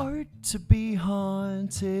an art to be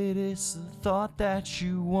haunted. It's the thought that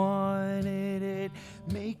you wanted. It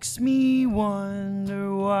makes me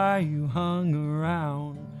wonder why you hung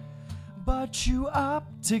around. But you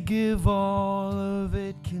opt to give all of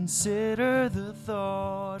it. Consider the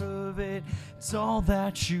thought of it. It's all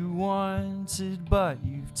that you wanted, but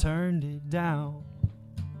you've turned it down.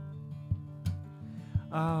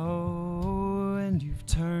 Oh, and you've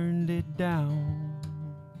turned it down.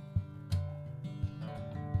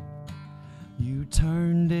 You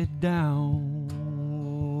turned it down.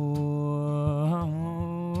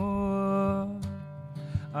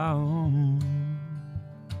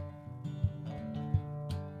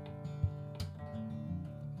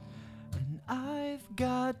 And I've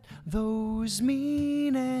got those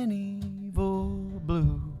mean and evil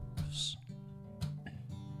blues.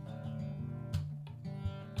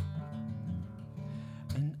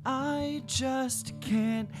 And I just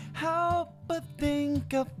can't help but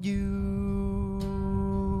think of you.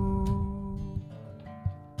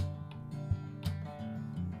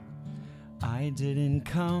 I didn't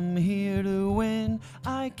come here to win,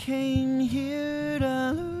 I came here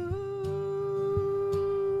to lose.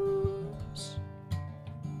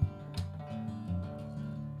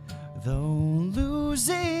 Though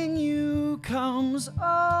losing you comes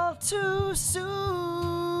all too soon.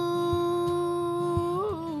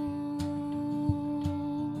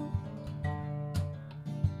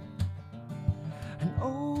 And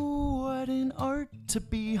oh, what an art to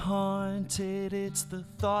be haunted. It's the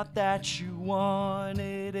thought that you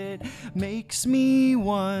wanted. It makes me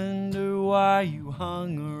wonder why you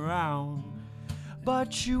hung around.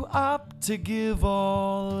 But you opt to give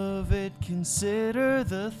all of it. Consider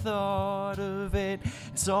the thought of it.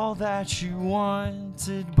 It's all that you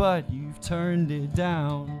wanted, but you've turned it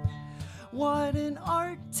down. What an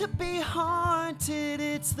art to be haunted.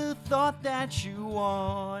 It's the thought that you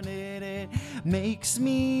wanted. It makes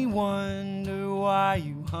me wonder why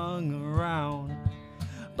you hung around.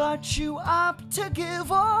 But you opt to give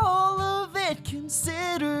all of it.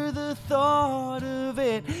 Consider the thought of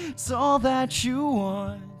it. It's all that you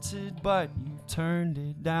wanted, but you turned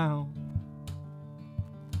it down.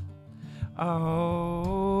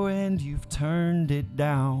 Oh, and you've turned it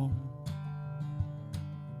down.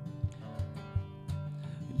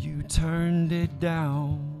 You turned it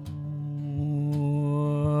down.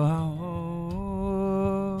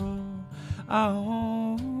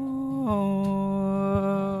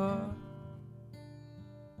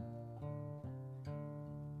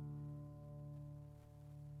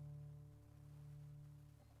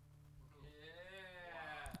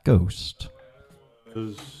 Ghost.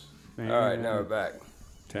 All right, now we're back.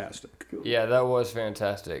 Fantastic. Yeah, that was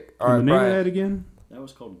fantastic. All And right, the name Brian. of that again? That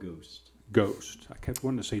was called Ghost. Ghost. I kept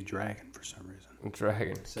wanting to say dragon for some reason.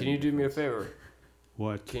 Dragon. Can you do me a favor?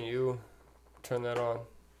 What? Can you turn that on?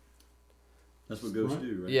 That's what ghosts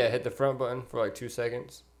do, right? Yeah, hit the front button for like 2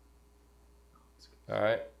 seconds. All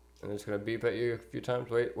right. And it's going to beep at you a few times.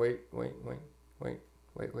 Wait. All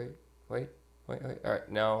right,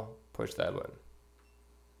 now push that button.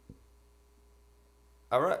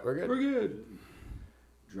 All right, we're good. We're good.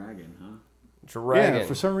 Dragon, huh? Dragon. Yeah,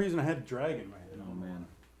 for some reason I had dragon in my head. Oh, man.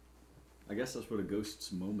 I guess that's what a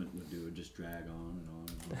ghost's moment would do. It would just drag on and on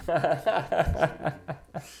and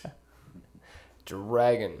on.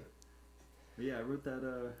 Dragon. But yeah, I wrote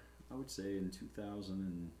that, I would say, in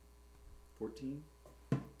 2014.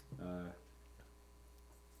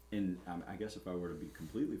 And I guess if I were to be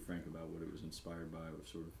completely frank about what it was inspired by, it was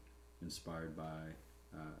sort of inspired by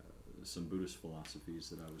some Buddhist philosophies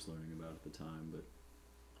that I was learning about at the time. But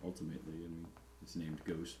ultimately, I mean, it's named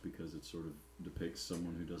Ghost because it sort of depicts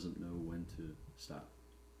someone who doesn't know when to stop.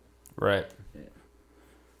 Right. Yeah.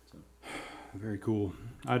 So. Very cool.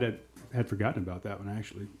 Had forgotten about that one,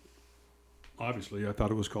 actually. Obviously, I thought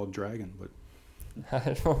it was called Dragon, but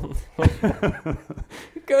I don't.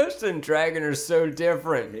 Ghost and dragon are so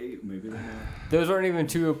different. Hey, maybe they're not. Those aren't even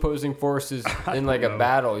two opposing forces in like a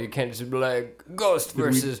battle. You can't just be like ghost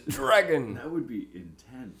versus dragon. That would be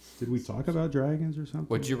intense. Did we talk about dragons or something?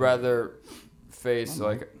 Would you rather face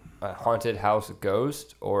like a haunted house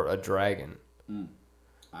ghost or a dragon?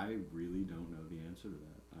 I really don't know the answer to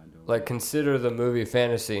that. I don't. Like, consider the movie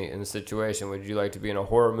fantasy in the situation. Would you like to be in a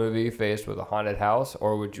horror movie faced with a haunted house,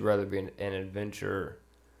 or would you rather be in an adventure,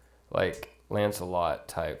 like Lancelot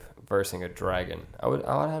type, versing a dragon? I would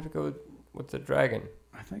have to go with the dragon.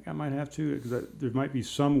 I think I might have to, because there might be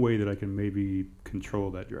some way that I can maybe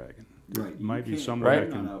control that dragon. There Right. might be some Right. way I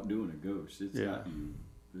You're can. not outdoing a ghost. It's Yeah. not you.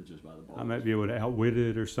 It's just by the balls. I might be able to outwit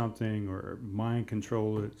it or something, or mind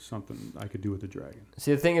control it. Something I could do with the dragon.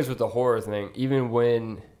 See, the thing is with the horror thing, even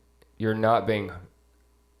when you're not being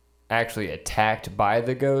actually attacked by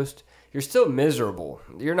the ghost, you're still miserable.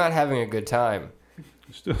 You're not having a good time.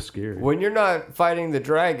 It's still scary. When you're not fighting the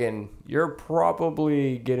dragon, you're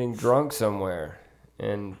probably getting drunk somewhere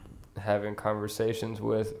and having conversations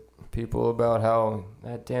with people about how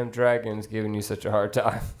that damn dragon's giving you such a hard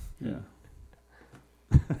time. Yeah.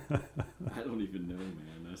 I don't even know,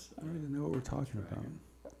 man. I don't even know what we're talking about.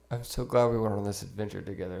 I'm so glad we went on this adventure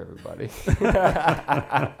together, everybody.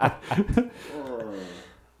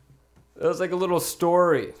 It was like a little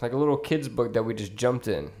story, like a little kid's book that we just jumped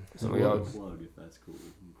in. So And we all, plug if that's cool.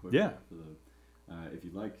 Quick Yeah. For the, if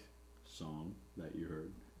you like song that you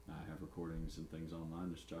heard, I have recordings and things online.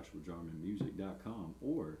 There's joshuajarmanmusic.com,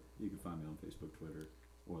 or you can find me on Facebook, Twitter,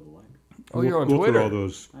 or the like. Oh, you're on We'll Twitter? throw all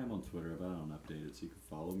those. I am on Twitter, but I don't update it, so you can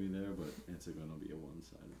follow me there. But it's going to be a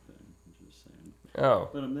one-sided thing. I'm just saying. oh.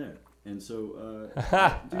 But I'm there, and so,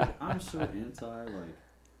 dude, I'm so anti like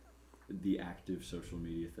the active social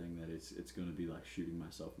media thing that it's going to be like shooting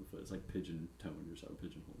myself in the foot. It's like pigeonhole yourself.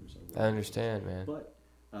 I understand, man. But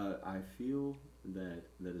I feel that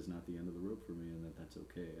is not the end of the road for me, and that's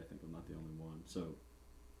okay. I think I'm not the only one. So,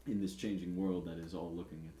 in this changing world that is all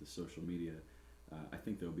looking at the social media, I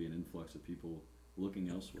think there'll be an influx of people looking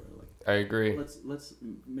elsewhere. Like, I agree. let's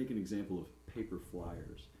make an example of paper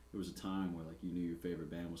flyers. There was a time where like you knew your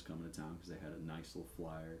favorite band was coming to town because they had a nice little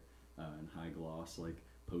flyer and high gloss, like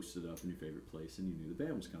posted up in your favorite place, and you knew the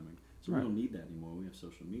band was coming. So Right. we don't need that anymore. We have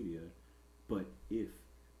social media. But if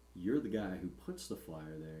you're the guy who puts the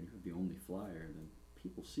flyer there and you have the only flyer, then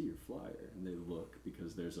people see your flyer and they look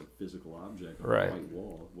because there's a physical object on Right. a white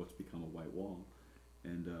wall, what's become a white wall.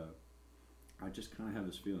 And I just kind of have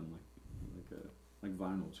this feeling like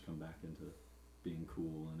vinyl's come back into being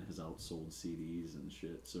cool and has outsold CDs and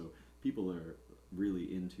shit. So people are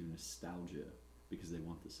really into nostalgia because they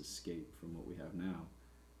want this escape from what we have now.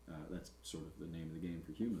 That's sort of the name of the game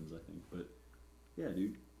for humans, I think. But yeah,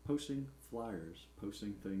 dude, posting flyers,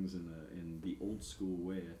 posting things in the old school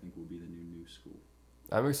way, I think will be the new school.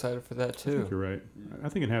 I'm excited for that I too. think you're right. Yeah. I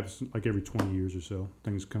think it happens like every 20 years or so.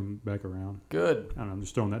 Things come back around. Good. I don't know. I'm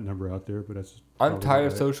just throwing that number out there, but that's. I'm probably tired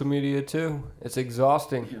of right. social media too. It's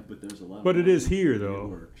exhausting. Yeah, but there's a lot. But of it is money. here, It though.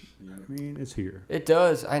 works, you know? I mean, it's here. It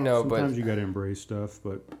does. I know, Sometimes but you got to embrace stuff,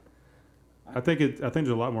 but I think there's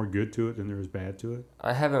a lot more good to it than there is bad to it.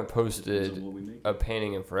 I haven't Depends posted on what we make. a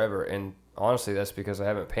painting in forever, and honestly, that's because I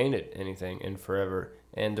haven't painted anything in forever.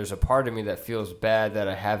 And there's a part of me that feels bad that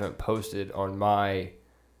I haven't posted on my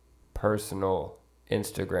personal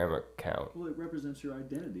Instagram account. Well, it represents your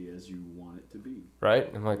identity as you want it to be. Right?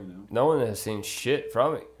 I'm like, You know? no one has seen shit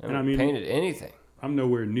from me. I And haven't I mean- painted anything. I'm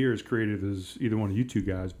nowhere near as creative as either one of you two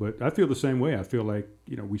guys, but I feel the same way. I feel like,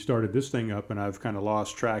 we started this thing up and I've kind of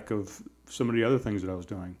lost track of some of the other things that I was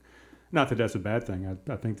doing. Not that that's a bad thing.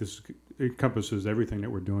 I think this encompasses everything that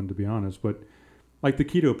we're doing, to be honest. But like the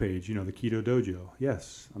keto page, the Keto Dojo.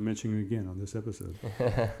 Yes, I'm mentioning it again on this episode.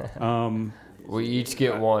 We each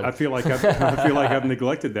get one. I feel like I've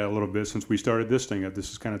neglected that a little bit since we started this thing. This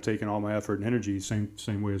has kind of taken all my effort and energy,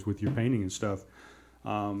 same way as with your painting and stuff.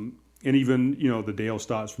 And even, the Dale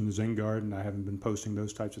Stotts from the Zen Garden, I haven't been posting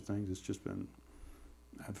those types of things. It's just been,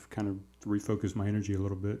 I've kind of refocused my energy a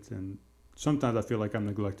little bit. And sometimes I feel like I'm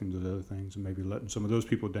neglecting those other things and maybe letting some of those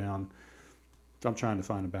people down. So I'm trying to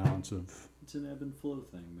find a balance of, It's an ebb and flow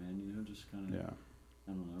thing, man. Just kind of, yeah.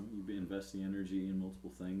 I don't know. You invest the energy in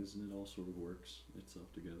multiple things, and it all sort of works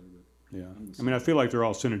itself together. But Yeah. I'm the I mean, I same. feel like they're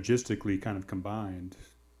all synergistically kind of combined.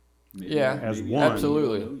 Maybe, Yeah, as maybe one. you don't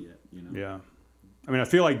Absolutely. know yet, Yeah. I mean, I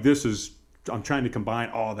feel like I'm trying to combine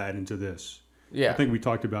all that into this. yeah. I think we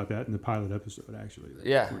talked about that in the pilot episode, actually.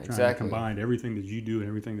 Yeah, We're trying exactly. to combine everything that you do and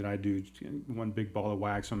everything that I do, one big ball of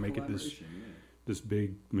wax and make it Collaboration, yeah. this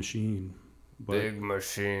big machine. But Big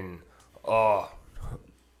machine. Oh,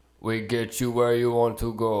 we get you where you want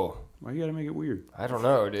to go. Why you gotta make it weird? I don't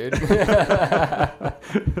know, dude. He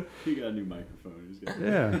got a new microphone.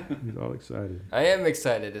 Yeah, he's all excited. I am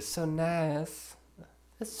excited. It's so nice.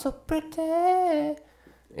 It's so pretty.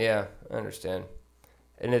 Yeah, I understand.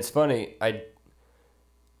 And it's funny,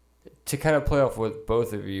 to kind of play off what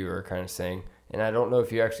both of you are kind of saying, and I don't know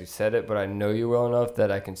if you actually said it, but I know you well enough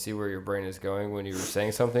that I can see where your brain is going when you were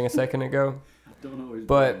saying something a second ago. I don't always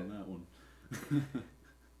But on that one.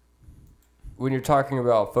 when you're talking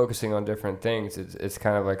about focusing on different things, it's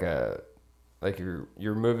kind of like you're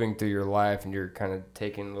moving through your life and you're kind of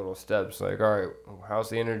taking little steps. Like, all right, how's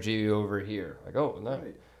the energy over here? Like, oh, no,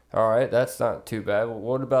 Right. all right, that's not too bad. Well,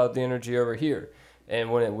 what about the energy over here? And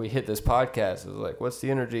when we hit this podcast, it was like, what's the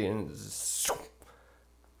energy? And it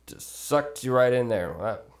just sucked you right in there. Well,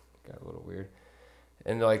 that got a little weird.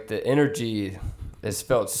 And like the energy has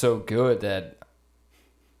felt so good that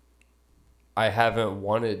I haven't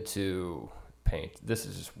wanted to paint. This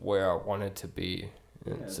is just where I wanted to be.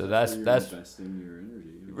 And so that's investing your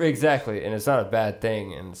energy. Exactly, and it's not a bad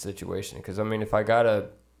thing in the situation. Because I mean, if I got a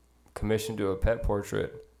commission to a pet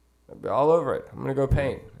portrait, I'd be all over it. I'm gonna go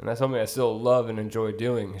paint, and that's something I still love and enjoy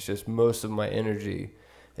doing. It's just most of my energy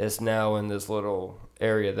is now in this little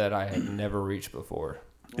area that I had never reached before.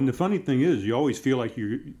 And the funny thing is, you always feel like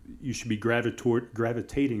you should be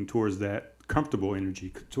gravitating towards that comfortable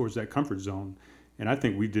energy, towards that comfort zone. And I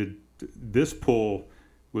think we did this pull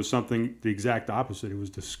was something the exact opposite. It was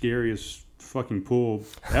the scariest fucking pull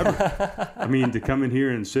ever. I mean, to come in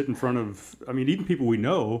here and sit in front of, I mean, even people we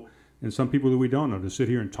know and some people that we don't know, to sit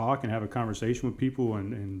here and talk and have a conversation with people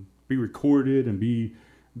and be recorded and be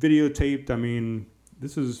videotaped. I mean,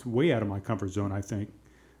 this is way out of my comfort zone, I think.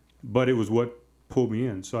 But it was what pulled me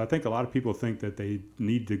in. So I think a lot of people think that they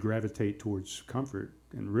need to gravitate towards comfort.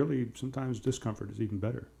 And really, sometimes discomfort is even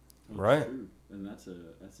better. Right. True. And that's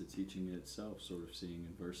a teaching in itself, sort of seeing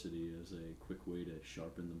adversity as a quick way to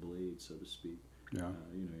sharpen the blade, so to speak. Yeah.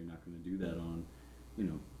 You're not going to do that on,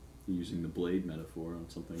 using the blade metaphor on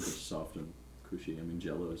something just soft and cushy. I mean,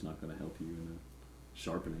 Jell-O is not going to help you in a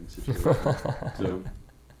sharpening situation. So,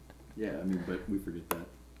 yeah, I mean, but we forget that.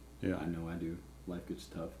 Yeah. I know I do. Life gets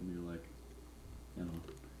tough, and you're like, you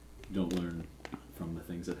don't learn from the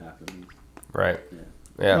things that happen. Right. Yeah.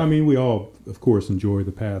 Yeah. I mean, we all, of course, enjoy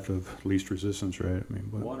the path of least resistance, right? I mean,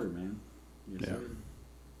 but, Water, man. Yes, Yeah.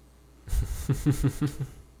 sir.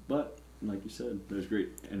 But, like you said, there's great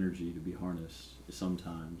energy to be harnessed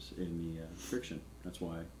sometimes in the friction. That's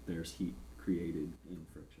why there's heat created in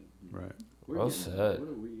friction. right. Well said. What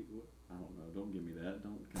I don't know. Don't give me that.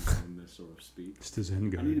 Don't condone this sort of speak. It's the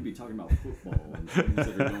Zen I need to guy. be talking about football and things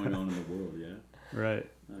that are going on in the world, yeah? Right.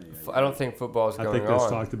 Oh, yeah, I don't think football is I going think that's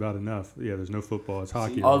on. talked about enough. Yeah, there's no football. It's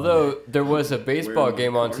hockey. See, Although there was a baseball Wearing my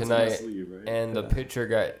game on cards in my tonight, sleeve, right? and the Yeah. pitcher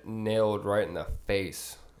got nailed right in the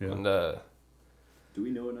face. Yeah. And, Do we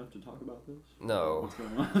know enough to talk about this? no. What's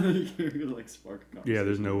going on? You're gonna like spark a conversation. Yeah,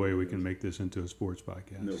 there's no way we can make this into a sports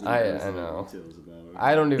podcast. No, we I don't know. know details about it.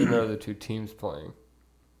 I don't even know the two teams playing.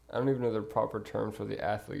 I don't even know the proper terms for the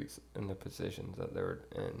athletes and the positions that they were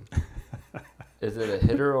in. Is it a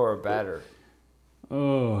hitter or a batter?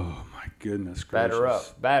 Oh, my goodness gracious. Batter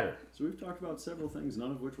up. Batter. So we've talked about several things,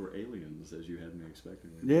 none of which were aliens, as you had me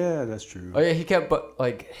expecting. Yeah, that's true. Oh, yeah, he kept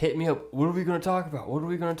hitting me up. What are we going to talk about? What are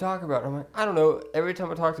we going to talk about? I'm like, I don't know. Every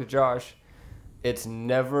time I talk to Josh, it's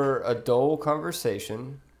never a dull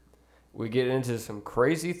conversation. We get into some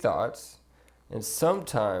crazy thoughts. And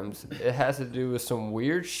sometimes it has to do with some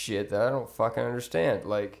weird shit that I don't fucking understand.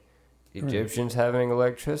 Like Egyptians having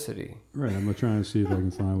electricity. Right, I'm trying to see if I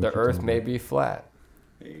can find what The you're earth talking may about. be flat.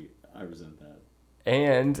 Hey, I resent that.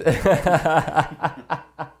 And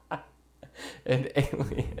and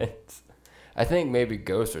aliens. I think maybe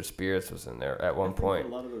ghosts or spirits was in there at one I think point. a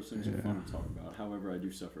lot of those things are fun to talk about. However, I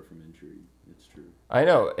do suffer from intrigue. It's true. I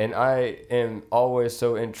know, and I am always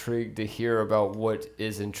so intrigued to hear about what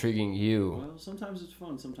is intriguing you. Well, sometimes it's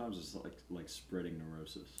fun. Sometimes it's like spreading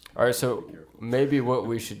neurosis. All right, so Be careful. maybe what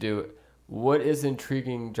we should do. What is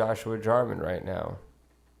intriguing Joshua Jarman right now?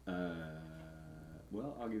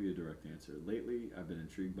 Well, I'll give you a direct answer. Lately, I've been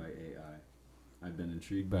intrigued by AI. I've been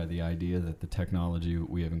intrigued by the idea that the technology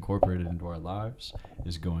we have incorporated into our lives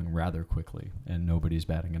is going rather quickly, and nobody's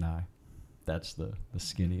batting an eye. That's the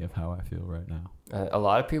skinny of how I feel right now. A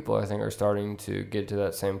lot of people, I think, are starting to get to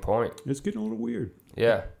that same point. It's getting a little weird.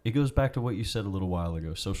 Yeah. It goes back to what you said a little while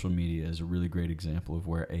ago. Social media is a really great example of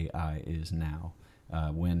where AI is now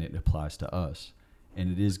when it applies to us. And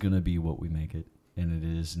it is going to be what we make it. And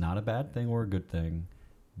it is not a bad thing or a good thing,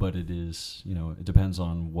 but it is, it depends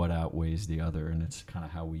on what outweighs the other, and it's kind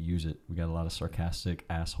of how we use it. We got a lot of sarcastic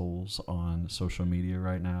assholes on social media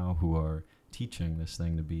right now who are teaching this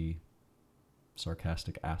thing to be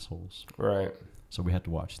sarcastic assholes. Right. So we had to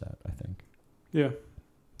watch that, I think. Yeah,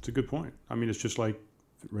 it's a good point. I mean, it's just like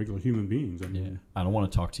regular human beings. I mean, Yeah. I don't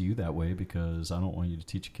want to talk to you that way because I don't want you to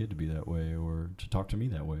teach a kid to be that way or to talk to me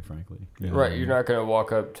that way, frankly. You know what I Right. mean? You're not going to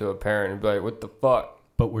walk up to a parent and be like, what the fuck?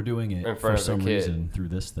 But we're doing in it front for of a some kid. reason through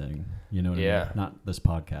this thing. You know what I Yeah. mean? Not this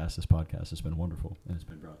podcast. This podcast has been wonderful. And it's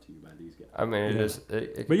been brought to you by these guys. I mean, it Yeah. is. It but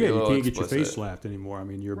can yeah, be a you little can't get your explicit. face slapped anymore. I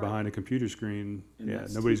mean, you're Right. behind a computer screen. And Yeah,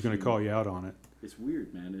 that's nobody's going to teaching- call you out on it. It's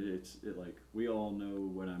weird, man. It's like we all know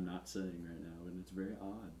what I'm not saying right now, and it's very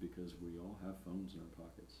odd because we all have phones in our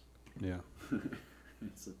pockets. Yeah.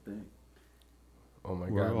 It's a thing. Oh my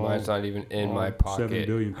We're God. all- Mine's not even in All my pocket. 7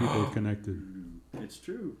 billion people are connected. It's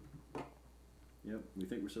true. Yep, we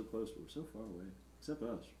think we're so close, but we're so far away. Except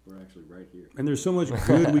us. We're actually right here. And there's so much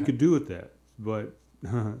good we could do with that. But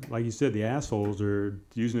like you said, the assholes are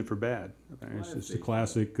using it for bad. I mean, it's just a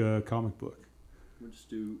classic comic book. We'll just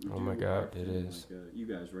do. Oh my God, it is. Like, you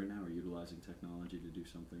guys right now are utilizing technology to do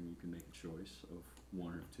something. You can make a choice of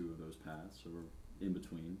one or two of those paths, or in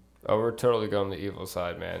between. Oh, we're totally going the evil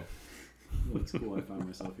side, man. Well, it's cool. I find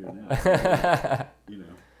myself here now. You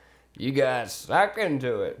know, You got sucked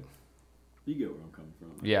into it. you get where I'm coming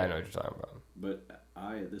from. Yeah, I know what you're talking about. But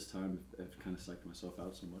I, at this time, have kind of psyched myself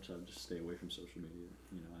out so much, I would just stay away from social media.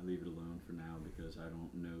 You know, I leave it alone for now because I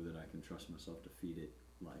don't know that I can trust myself to feed it,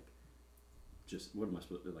 like, just, what am I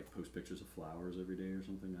supposed to, like, post pictures of flowers every day or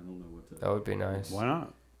something? I don't know what to... That would be nice. Why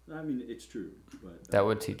not? I mean, it's true, but... That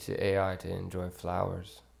would teach the AI to enjoy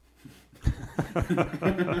flowers.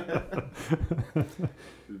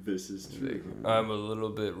 This is true. I'm a little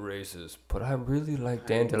bit racist, but I really like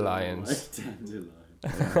dandelions. I like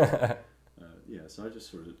dandelions. Yeah, so I just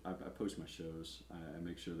sort of, I post my shows. I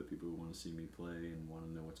make sure that people who want to see me play and want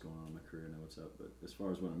to know what's going on in my career know what's up. But as far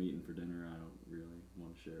as what I'm eating for dinner, I don't really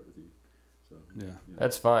want to share it with you. So Yeah.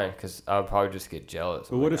 That's fine, because I'll probably just get jealous.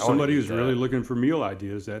 But I'm what like, if I wanna somebody eat was that. really looking for meal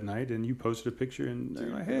ideas that night and you posted a picture and they're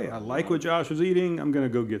Dude, like, hey, I yeah. like what Josh was eating. I'm going to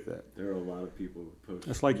go get that. There are a lot of people who post.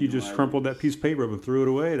 That's like you just items. crumpled that piece of paper up and threw it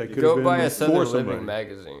away. That You could have Go been buy a for Southern somebody. Living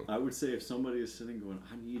magazine. I would say if somebody is sitting going,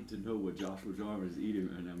 I need to know what Joshua Jarman is eating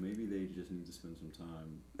right now, maybe they just need to spend some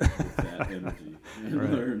time with that energy and Right.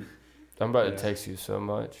 learn. I'm about Yeah. to text you so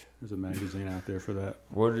much. There's a magazine out there for that.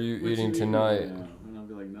 What are you What eating you tonight? right now? And I'll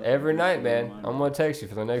be like, nothing. Every Just night, put it man. on my I'm mind. going to text you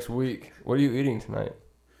for the next week. What are you eating tonight?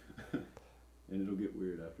 And it'll get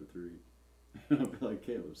weird after 3. And I'll be like,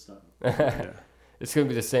 Caleb, stop. Yeah. It's going to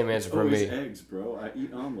be the same answer It's for always me. eggs, bro. I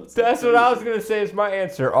eat omelets. That's what I was going to say is my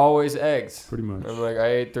answer. Always eggs. Pretty much. I'm like, I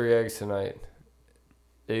ate 3 eggs tonight.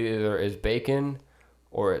 It either is bacon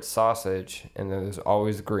or it's sausage, and then there's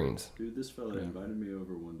always greens. Dude, this fella Yeah. invited me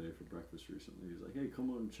over one day for breakfast recently. He's like, hey, come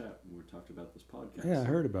on and chat. And we talked about this podcast. Yeah, I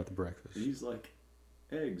heard about the breakfast. And he's like,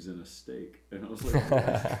 eggs and a steak. And I was like,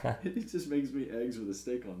 what? It just makes me eggs with a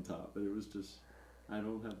steak on top. And it was just, I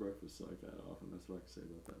don't have breakfast like that often. That's what I can say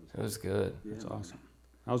about that. It was good. Yeah, That's man. awesome.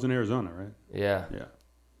 I was in Arizona, right? Yeah. Yeah.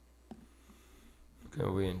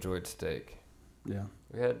 And we enjoyed steak. Yeah.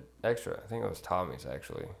 We had extra. I think it was Tommy's,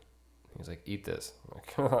 actually. He was like, eat this. I'm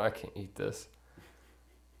like, oh, I can't eat this.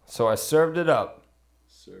 So I served it up.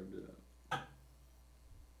 Served it up.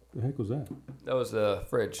 The heck was that? That was the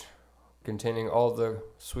fridge containing all the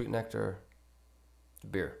sweet nectar. The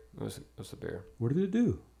beer. It was the beer. What did it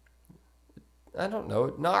do? I don't know.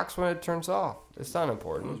 It knocks when it turns off. It's not That was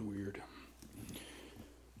important. weird.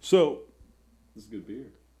 So, This is good beer.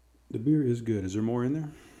 the beer is good. Is there more in there?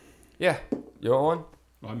 Yeah. You want one?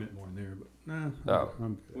 Well, I meant more in there, but nah. Oh.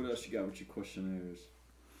 I'm good. What else you got with your questionnaires?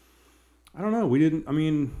 I don't know. We didn't. I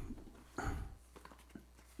mean,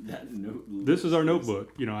 That note. this is our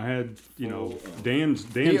notebook. You know, I had, you know, Full of- Dan's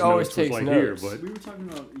always notes was takes like notes. here, but We were talking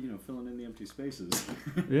about, filling in the empty spaces.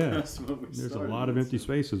 yeah, That's what we there's a started lot of with, empty so-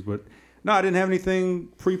 spaces. But no, I didn't have anything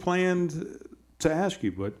pre-planned to ask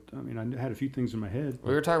you. But I mean, I had a few things in my head.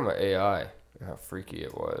 We were talking about AI. How freaky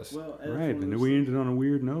it was. Well, that's Right, one of and then those we things- ended on a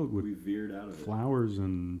weird note with we veered out of it. flowers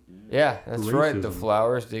and Yeah, that's right. The Racism.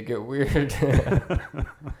 flowers did get weird.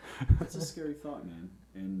 That's a scary thought, man.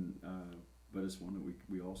 And but it's one that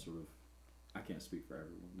we all sort of. I can't speak for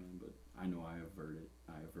everyone, man, but I know I avert it.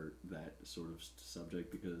 I avert that sort of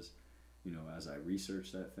subject because, as I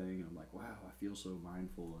research that thing, I'm like, wow, I feel so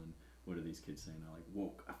mindful. And what are these kids saying? They're like,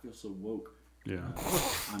 woke. I feel so woke. yeah.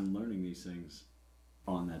 I'm learning these things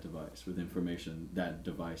on that device with information that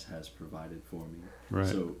device has provided for me. Right.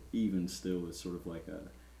 So even still, it's sort of like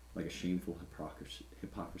a shameful hypocrisy. If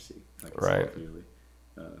I can Right. say it clearly.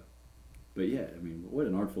 But yeah, I mean, what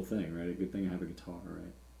an artful thing, right? A good thing I have a guitar,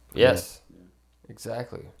 right? Yes, Yeah.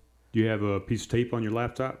 exactly. Do you have a piece of tape on your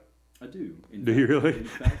laptop? I do. Do you really? In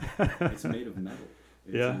fact, it's made of metal.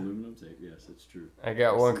 It's Yeah. an aluminum tape. Yes, it's true. I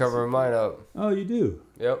got one covering mine up. Oh, you do?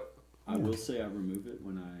 Yep. I will say I remove it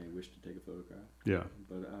when I wish to take a photograph. Yeah.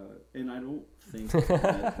 But and I don't think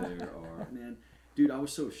that there are. Man, dude, I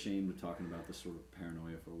was so ashamed of talking about this sort of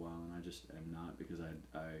paranoia for a while, and I just am not, because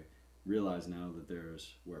I realize now that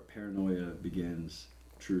there's where paranoia begins,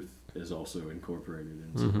 truth is also incorporated.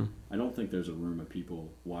 And so I don't think there's a room of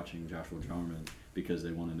people watching Joshua Jarman because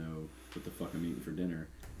they want to know what the fuck I'm eating for dinner,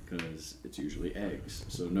 because it's usually eggs.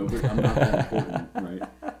 So nobody, I'm not that important,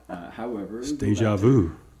 right? However, It's deja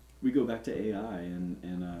vu. We go back to AI,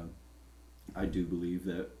 and I do believe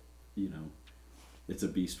that, you know, it's a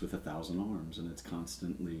beast with 1,000 arms, and it's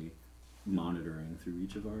constantly monitoring through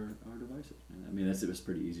each of our devices. Man. I mean, it's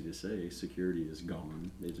pretty easy to say. Security is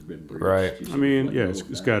gone. It's been breached. Right. I mean, yeah,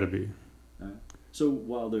 it's got to be. So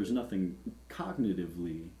while there's nothing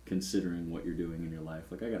cognitively considering what you're doing in your life,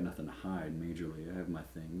 like I got nothing to hide majorly. I have my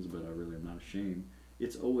things, but I really am not ashamed.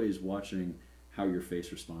 It's always watching how your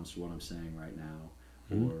face responds to what I'm saying right now,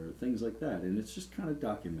 or things like that. And it's just kind of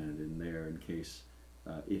documented in there in case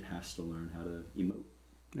it has to learn how to emote.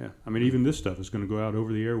 Yeah, I mean, even this stuff is going to go out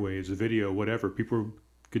over the airwaves, a video, whatever. People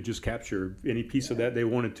could just capture any piece of that they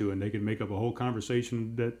wanted to, and they could make up a whole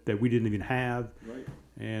conversation that we didn't even have. Right.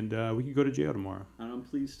 And we could go to jail tomorrow. And I'm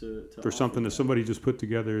pleased to for something that somebody just put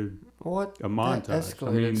together. What? A montage. That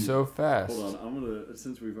escalated so fast. Hold on, I'm gonna,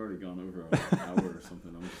 since we've already gone over an hour or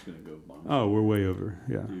something, I'm just gonna go bomb. Oh, we're way over.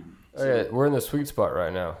 Yeah. Dude, Okay, we're in the sweet spot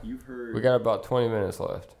right now. You've heard. We got about 20 minutes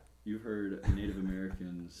left. You've heard Native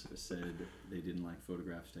Americans said they didn't like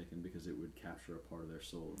photographs taken because it would capture a part of their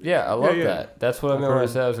soul. Yeah, I love Yeah. that. That's what I meant when I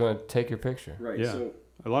said I was going to take your picture. Right. Yeah. So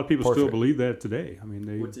A lot of people Portrait. still believe that today. I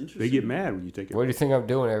mean, What's they interesting- get mad when you take it. What do you think I'm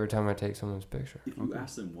doing every time I take someone's picture? if you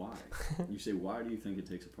ask them why, you say, why do you think it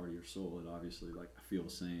takes a part of your soul? It obviously, like, I feel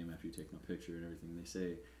the same after you take my picture and everything. They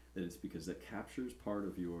say that it's because that captures part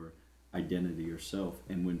of your identity or self.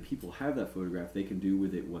 And when people have that photograph, they can do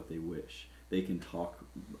with it what they wish. They can talk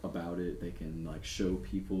about it. They can, like, show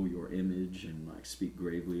people your image and, like, speak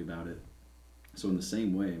gravely about it. So in the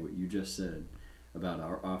same way, what you just said about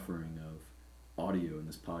our offering of audio in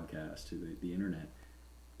this podcast to the internet,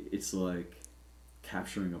 it's like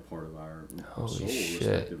capturing a part of our soul,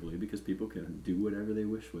 respectively, because people can do whatever they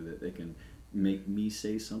wish with it. They can make me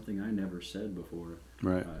say something I never said before.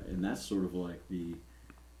 Right. And that's sort of like the,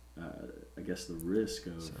 I guess, the risk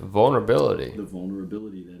of Vulnerability. the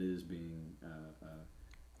vulnerability that is being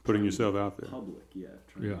Putting trying yourself to be out there. public,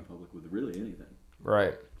 trying to be public with really anything.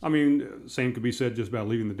 Right. I mean, same could be said just about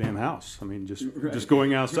leaving the damn house. I mean, just Right. just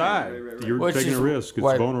going outside. Right. You're Which taking is a risk. It's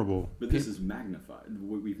why- vulnerable. But this is magnified.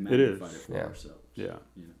 We've It is. magnified it for Yeah. ourselves. Yeah.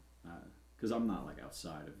 You know, because I'm not like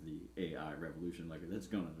outside of the AI revolution. Like that's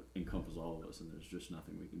going to encompass all of us, and there's just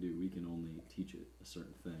nothing we can do. We can only teach it a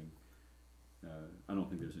certain thing. I don't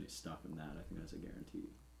think there's any stopping that. I think that's a guarantee.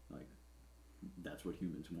 Like that's what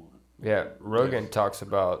humans want. Yeah, Rogan talks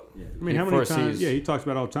about. Yeah. I mean, He how many times? foresees- Yeah, he talks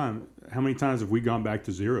about it all the time. How many times have we gone back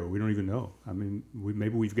to zero? We don't even know. I mean,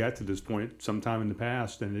 maybe we've got to this point sometime in the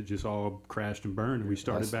past, and it just all crashed and burned, and we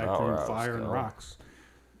started That's back not where I from was fire and going. rocks.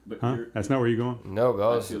 But Huh? you're- That's not where you're going. No, but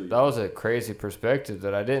I that feel you. was a crazy perspective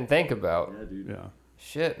that I didn't think about. yeah, dude. Yeah.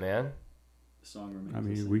 Shit, man. The song remains. I the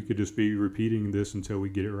mean, same. we could just be repeating this until we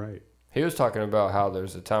get it right. He was talking about how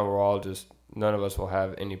there's a time where none of us will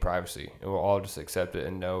have any privacy, and we'll all just accept it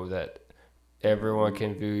and know that everyone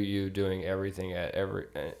can view you doing everything at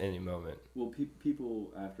any moment. Well,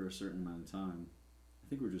 people after a certain amount of time, I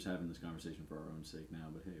think we're just having this conversation for our own sake now,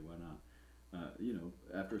 but hey, why not?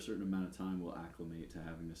 After a certain amount of time, we'll acclimate to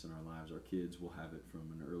having this in our lives. Our kids will have it from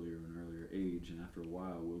an earlier age, and after a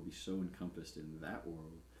while, we'll be so encompassed in that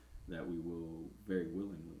world that we will very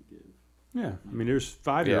willingly give. Yeah. I mean, there's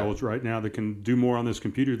 5-year-olds right now that can do more on this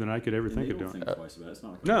computer than I could ever And think they of don't doing. think twice about it. It's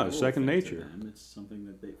not like a No, moral it's second thing nature. To them. It's something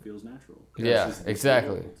that feels natural. Yeah, It's just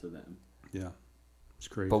exactly. available to them. Yeah. It's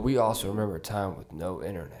crazy. But we also remember a time with no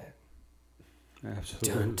internet.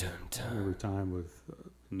 Absolutely. Dun, dun, I dun. remember a time with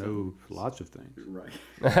lots of things. Right.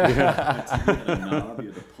 Yeah. You had a knob, you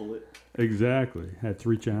had to pull it. Exactly. Had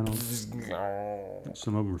 3 channels.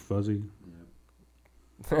 Some of them were fuzzy.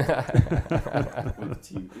 Or the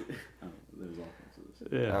TV. There's all kinds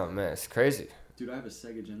of this. Yeah. Oh man, it's crazy. Dude, I have a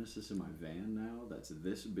Sega Genesis in my van now that's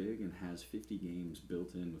this big and has 50 games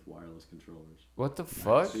built in with wireless controllers. What the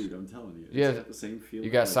fuck? Dude, I'm telling you. Yeah, It's got the same feel. You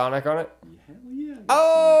got Sonic on it? Hell yeah. I got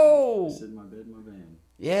Oh! Sonic. Sit in my bed in my van.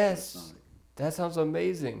 Yes. Sonic. That sounds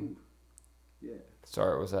amazing. Yeah.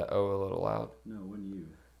 Sorry, was that O a little loud? No, when you.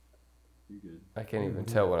 You good. I can't even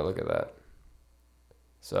tell when I look at that.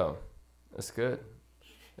 So, that's good.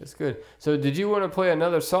 It's good. So, did you want to play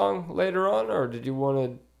another song later on, or did you want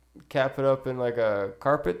to cap it up in like a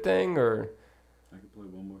carpet thing, or? I could play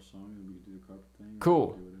one more song and we could do the carpet thing. Cool.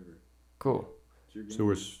 Do whatever. Cool. It's your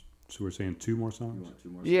game. So we're saying 2 more You songs? want 2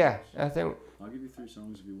 more Yeah, songs? I think. I'll give you 3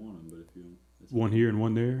 songs if you want them, but if you don't... it's One okay. here and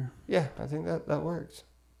one there? Yeah, I think that works.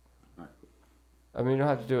 All right, cool. I mean, you don't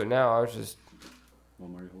have to do it now. I was just,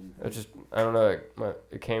 One more you holding? I don't know.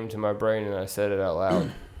 It came to my brain and I said it out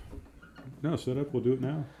loud. No, set up. We'll do it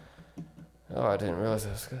now. Oh, I didn't realize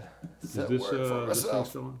I was good. Is this thing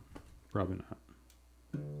still on? Probably not.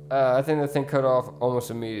 I think the thing cut off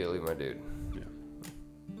almost immediately, my dude. Yeah.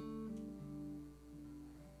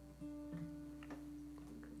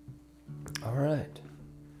 All right.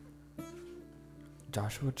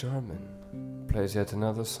 Joshua Jarman plays yet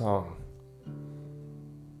another song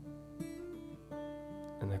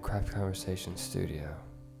in the Craft Conversation studio.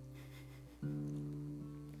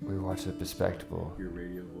 We watch a bespectable. Your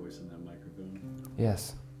radio voice in that microphone.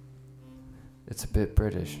 Yes. It's a bit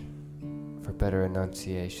British, for better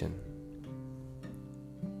enunciation.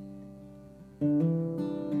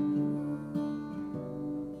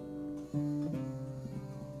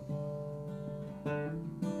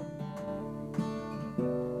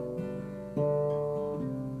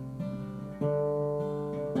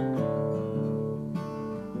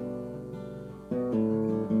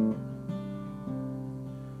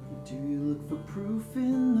 Do you look for proof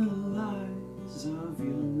in the lies of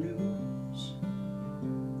your news?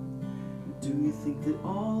 Do you think that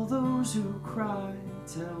all those who cry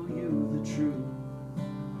tell you the truth?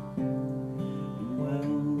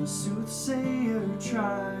 Well, the soothsayer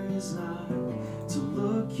tries not to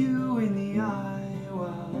look you in the eye,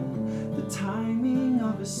 while the timing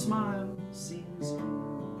of his smile seems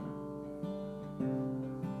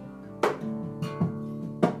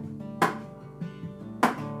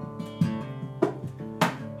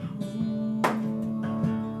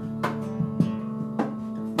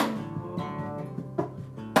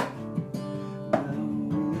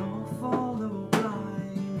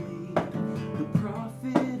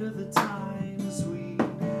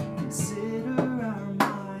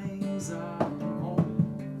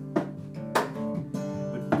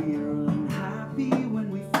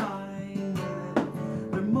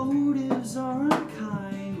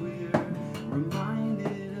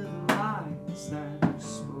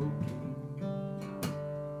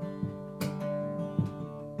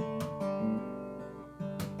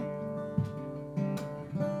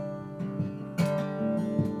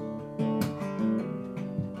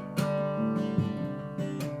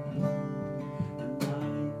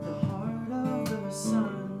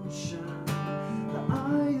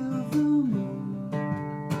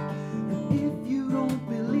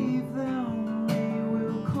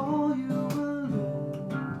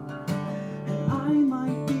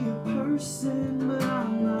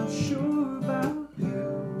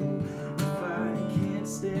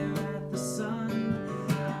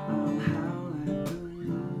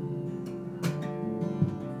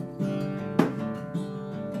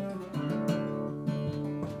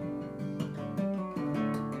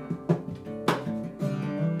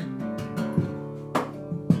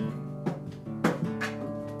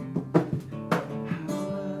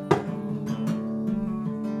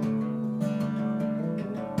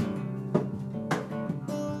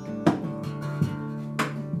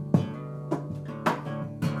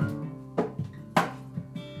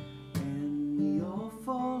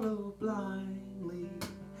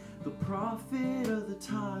prophet of the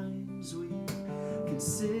times we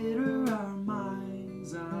consider our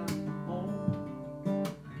minds our own.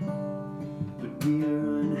 But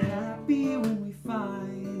we're unhappy when we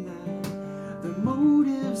find that their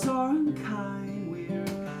motives are unkind. We're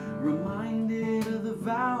reminded of the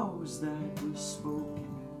vows that were spoken.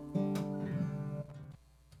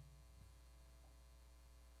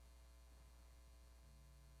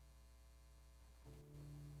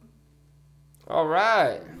 All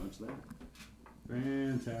right. Much that.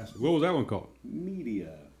 Fantastic. What was that one called?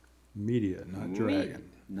 Media. Media, not Dragon.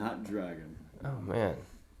 Not Dragon. Oh man.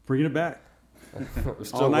 Bringing it back. We're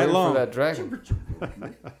still All night waiting long. for that dragon.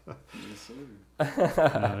 Yes, sir.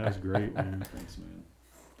 No, that's great, man. Thanks, man.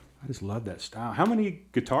 I just love that style. How many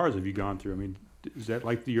guitars have you gone through? I mean, is that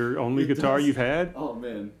like your only It guitar does. you've had? Oh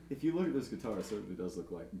man, if you look at this guitar, it certainly does look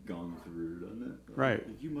like gone through, doesn't it? Like, Right.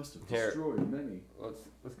 You must have Here. destroyed many.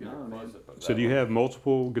 Let's get No, a man. close up of So that do you one. have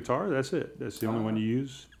multiple guitars? That's it. That's the only one you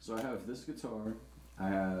use? So I have this guitar. I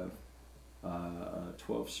have a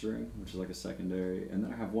 12-string, which is like a secondary, and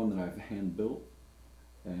then I have one that I've hand built,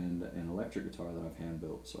 and an electric guitar that I've hand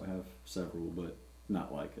built. So I have several, but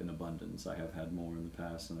not like in abundance. I have had more in the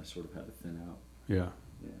past, and I sort of had to thin out. Yeah.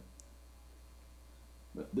 Yeah.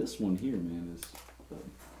 But this one here, man, is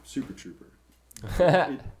Super Trooper.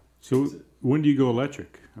 So when do you go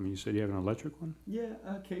electric? I mean, you said you have an electric one? Yeah,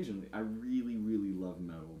 occasionally. I really, really love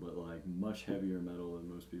metal, but like much heavier metal than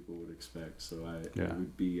most people would expect. So it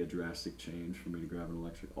would be a drastic change for me to grab an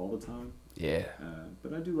electric all the time. Yeah.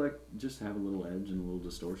 But I do like just to have a little edge and a little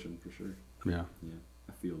distortion for sure. Yeah. Yeah,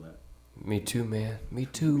 I feel that. Me too, man. Me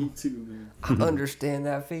too. Me too, man. I understand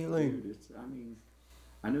that feeling. Dude,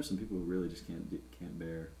 I know some people who really just can't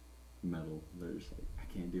bear metal. They're just like, I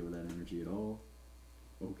can't deal with that energy at all.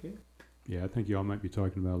 Okay. Yeah, I think y'all might be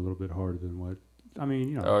talking about a little bit harder than what. I mean,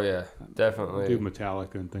 you know. Oh yeah, definitely. Do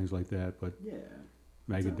Metallica and things like that, but yeah,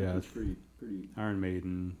 Megadeth, pretty. Iron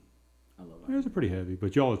Maiden. I love Those are pretty heavy,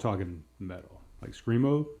 but y'all are talking metal, like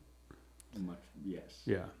screamo. Much, yes.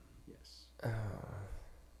 Yeah. Yes.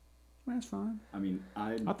 That's fine. I mean,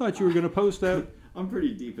 I thought you were gonna post that. I'm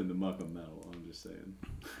pretty deep in the muck of metal. I'm just saying.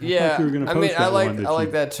 Yeah, you were gonna post I that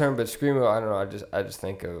like that term, but screamo. I don't know. I just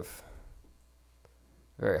think of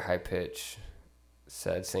very high pitch,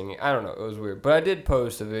 sad singing. I don't know. It was weird, but I did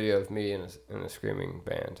post a video of me in a screaming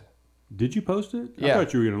band. Did you post it? Yeah. I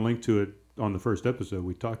thought you were gonna link to it on the first episode.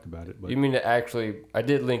 We talked about it. But You mean to actually? I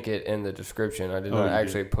did link it in the description. I did not you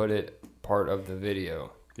actually put it part of the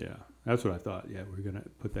video. yeah, that's what I thought. Yeah, we're gonna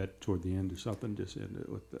put that toward the end or something. Just end it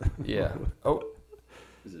with the. Yeah. Oh.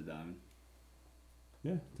 Is it dying?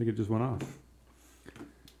 Yeah, I think it just went off.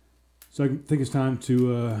 So I think it's time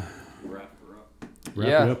to Wrap her up. wrap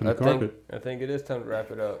it up in the carpet. I think it is time to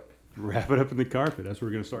wrap it up. Wrap it up in the carpet. That's what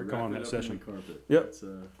we're gonna start Wrap calling it that up in session. the carpet. Yep. That's,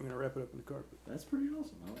 We're gonna wrap it up in the carpet. that's pretty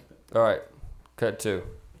awesome. I like that. All right. Cut 2.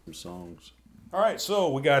 For songs. All right,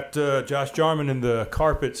 so we got Josh Jarman in the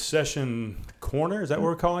carpet session corner. Is that what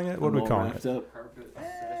we're calling it? What are we calling it? Up.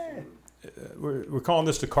 We're calling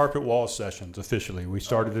this the Carpet Wall Sessions officially. We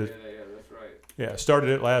started it. Yeah, that's right. Yeah, started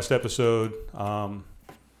it last episode.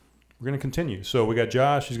 We're going to continue. So we got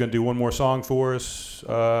Josh. He's going to do one more song for us.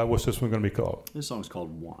 What's this one going to be called? This song's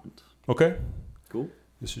called Want. Okay. Cool.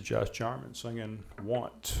 This is Josh Jarman singing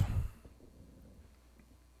Want.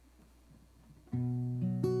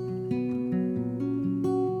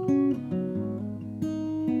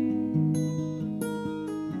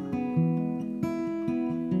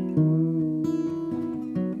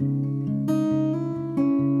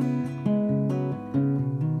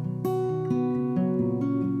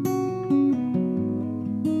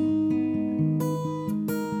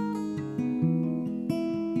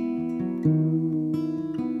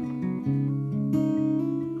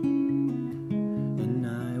 And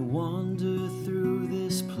I wander through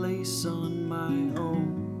this place on my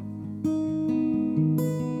own.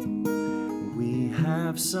 We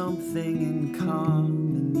have something in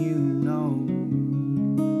common, you know.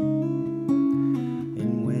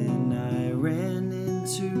 And when I ran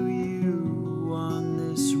into you on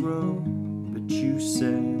this road, but you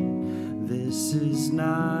said this is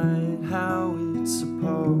not how it's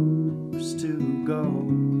supposed to go.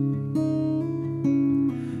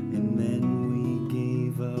 And then we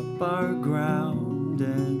gave up our ground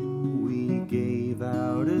and we gave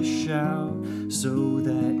out a shout so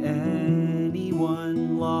that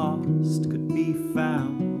anyone lost could be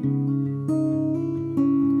found.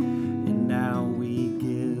 And now we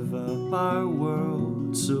give up our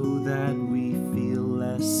world so that we feel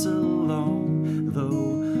less alone,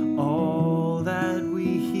 though all that we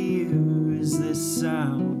hear is this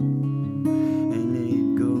sound. And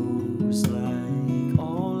it goes like,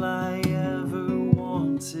 all I ever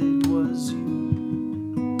wanted was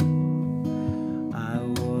you. I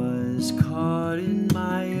was caught in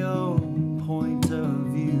my own point of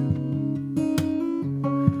view.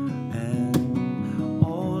 And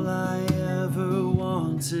all I ever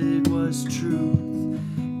wanted was truth.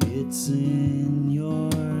 It's in your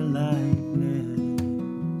likeness.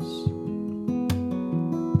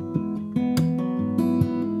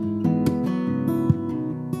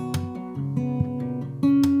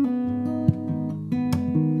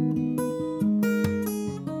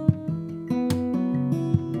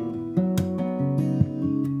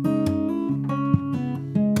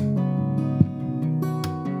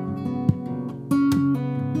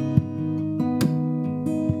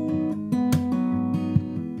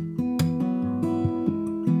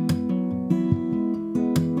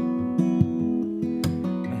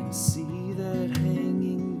 And see that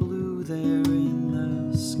hanging blue there in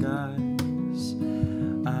the skies.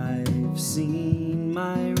 I've seen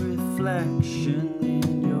my reflection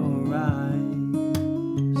in your eyes.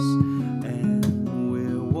 And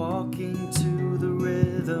we're walking to the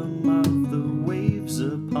rhythm of the waves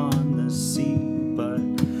upon the sea. But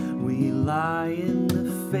we lie in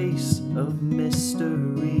the face of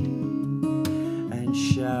mystery and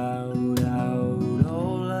shout out,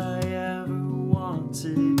 all I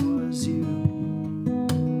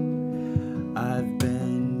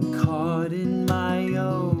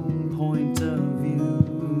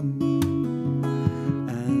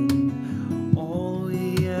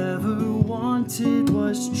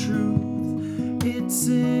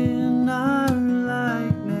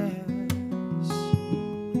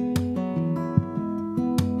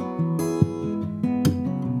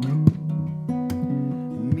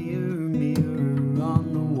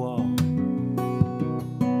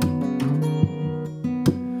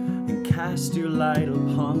cast your light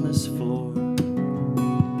upon this floor.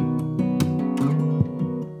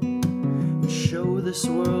 Show this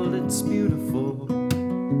world it's beautiful.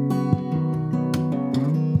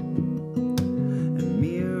 And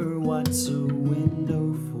mirror what's a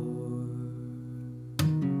window for.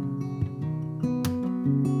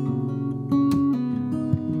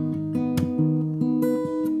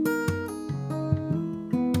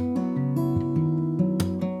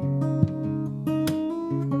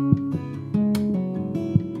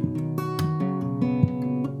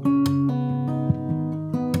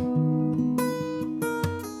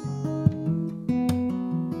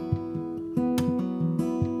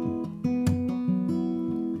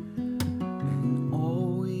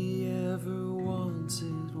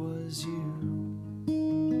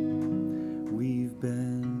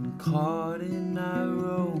 Caught in our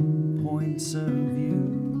own points of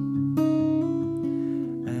view,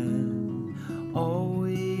 and all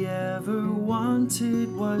we ever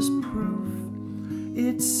wanted was proof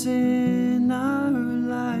it's in our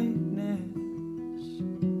likeness.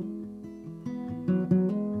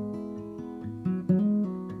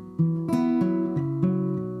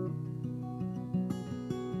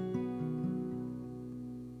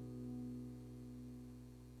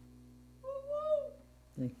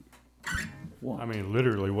 Thank you. I mean,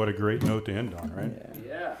 literally, what a great note to end on, right?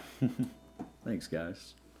 Yeah. Thanks,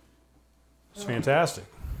 guys. It's fantastic.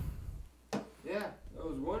 Yeah, that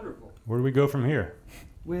was wonderful. Where do we go from here?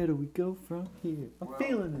 Where do we go from here? I'm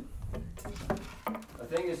feeling it. I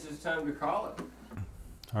think it's just time to call it.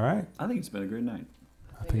 All right. I think it's been a great night.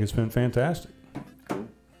 I think it's been fantastic. Cool.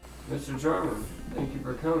 Mr. Jarman, thank you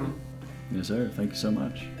for coming. Yes, sir. Thank you so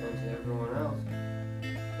much. And to everyone else.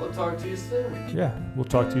 We'll talk to you soon. Yeah, we'll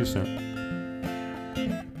talk to you soon.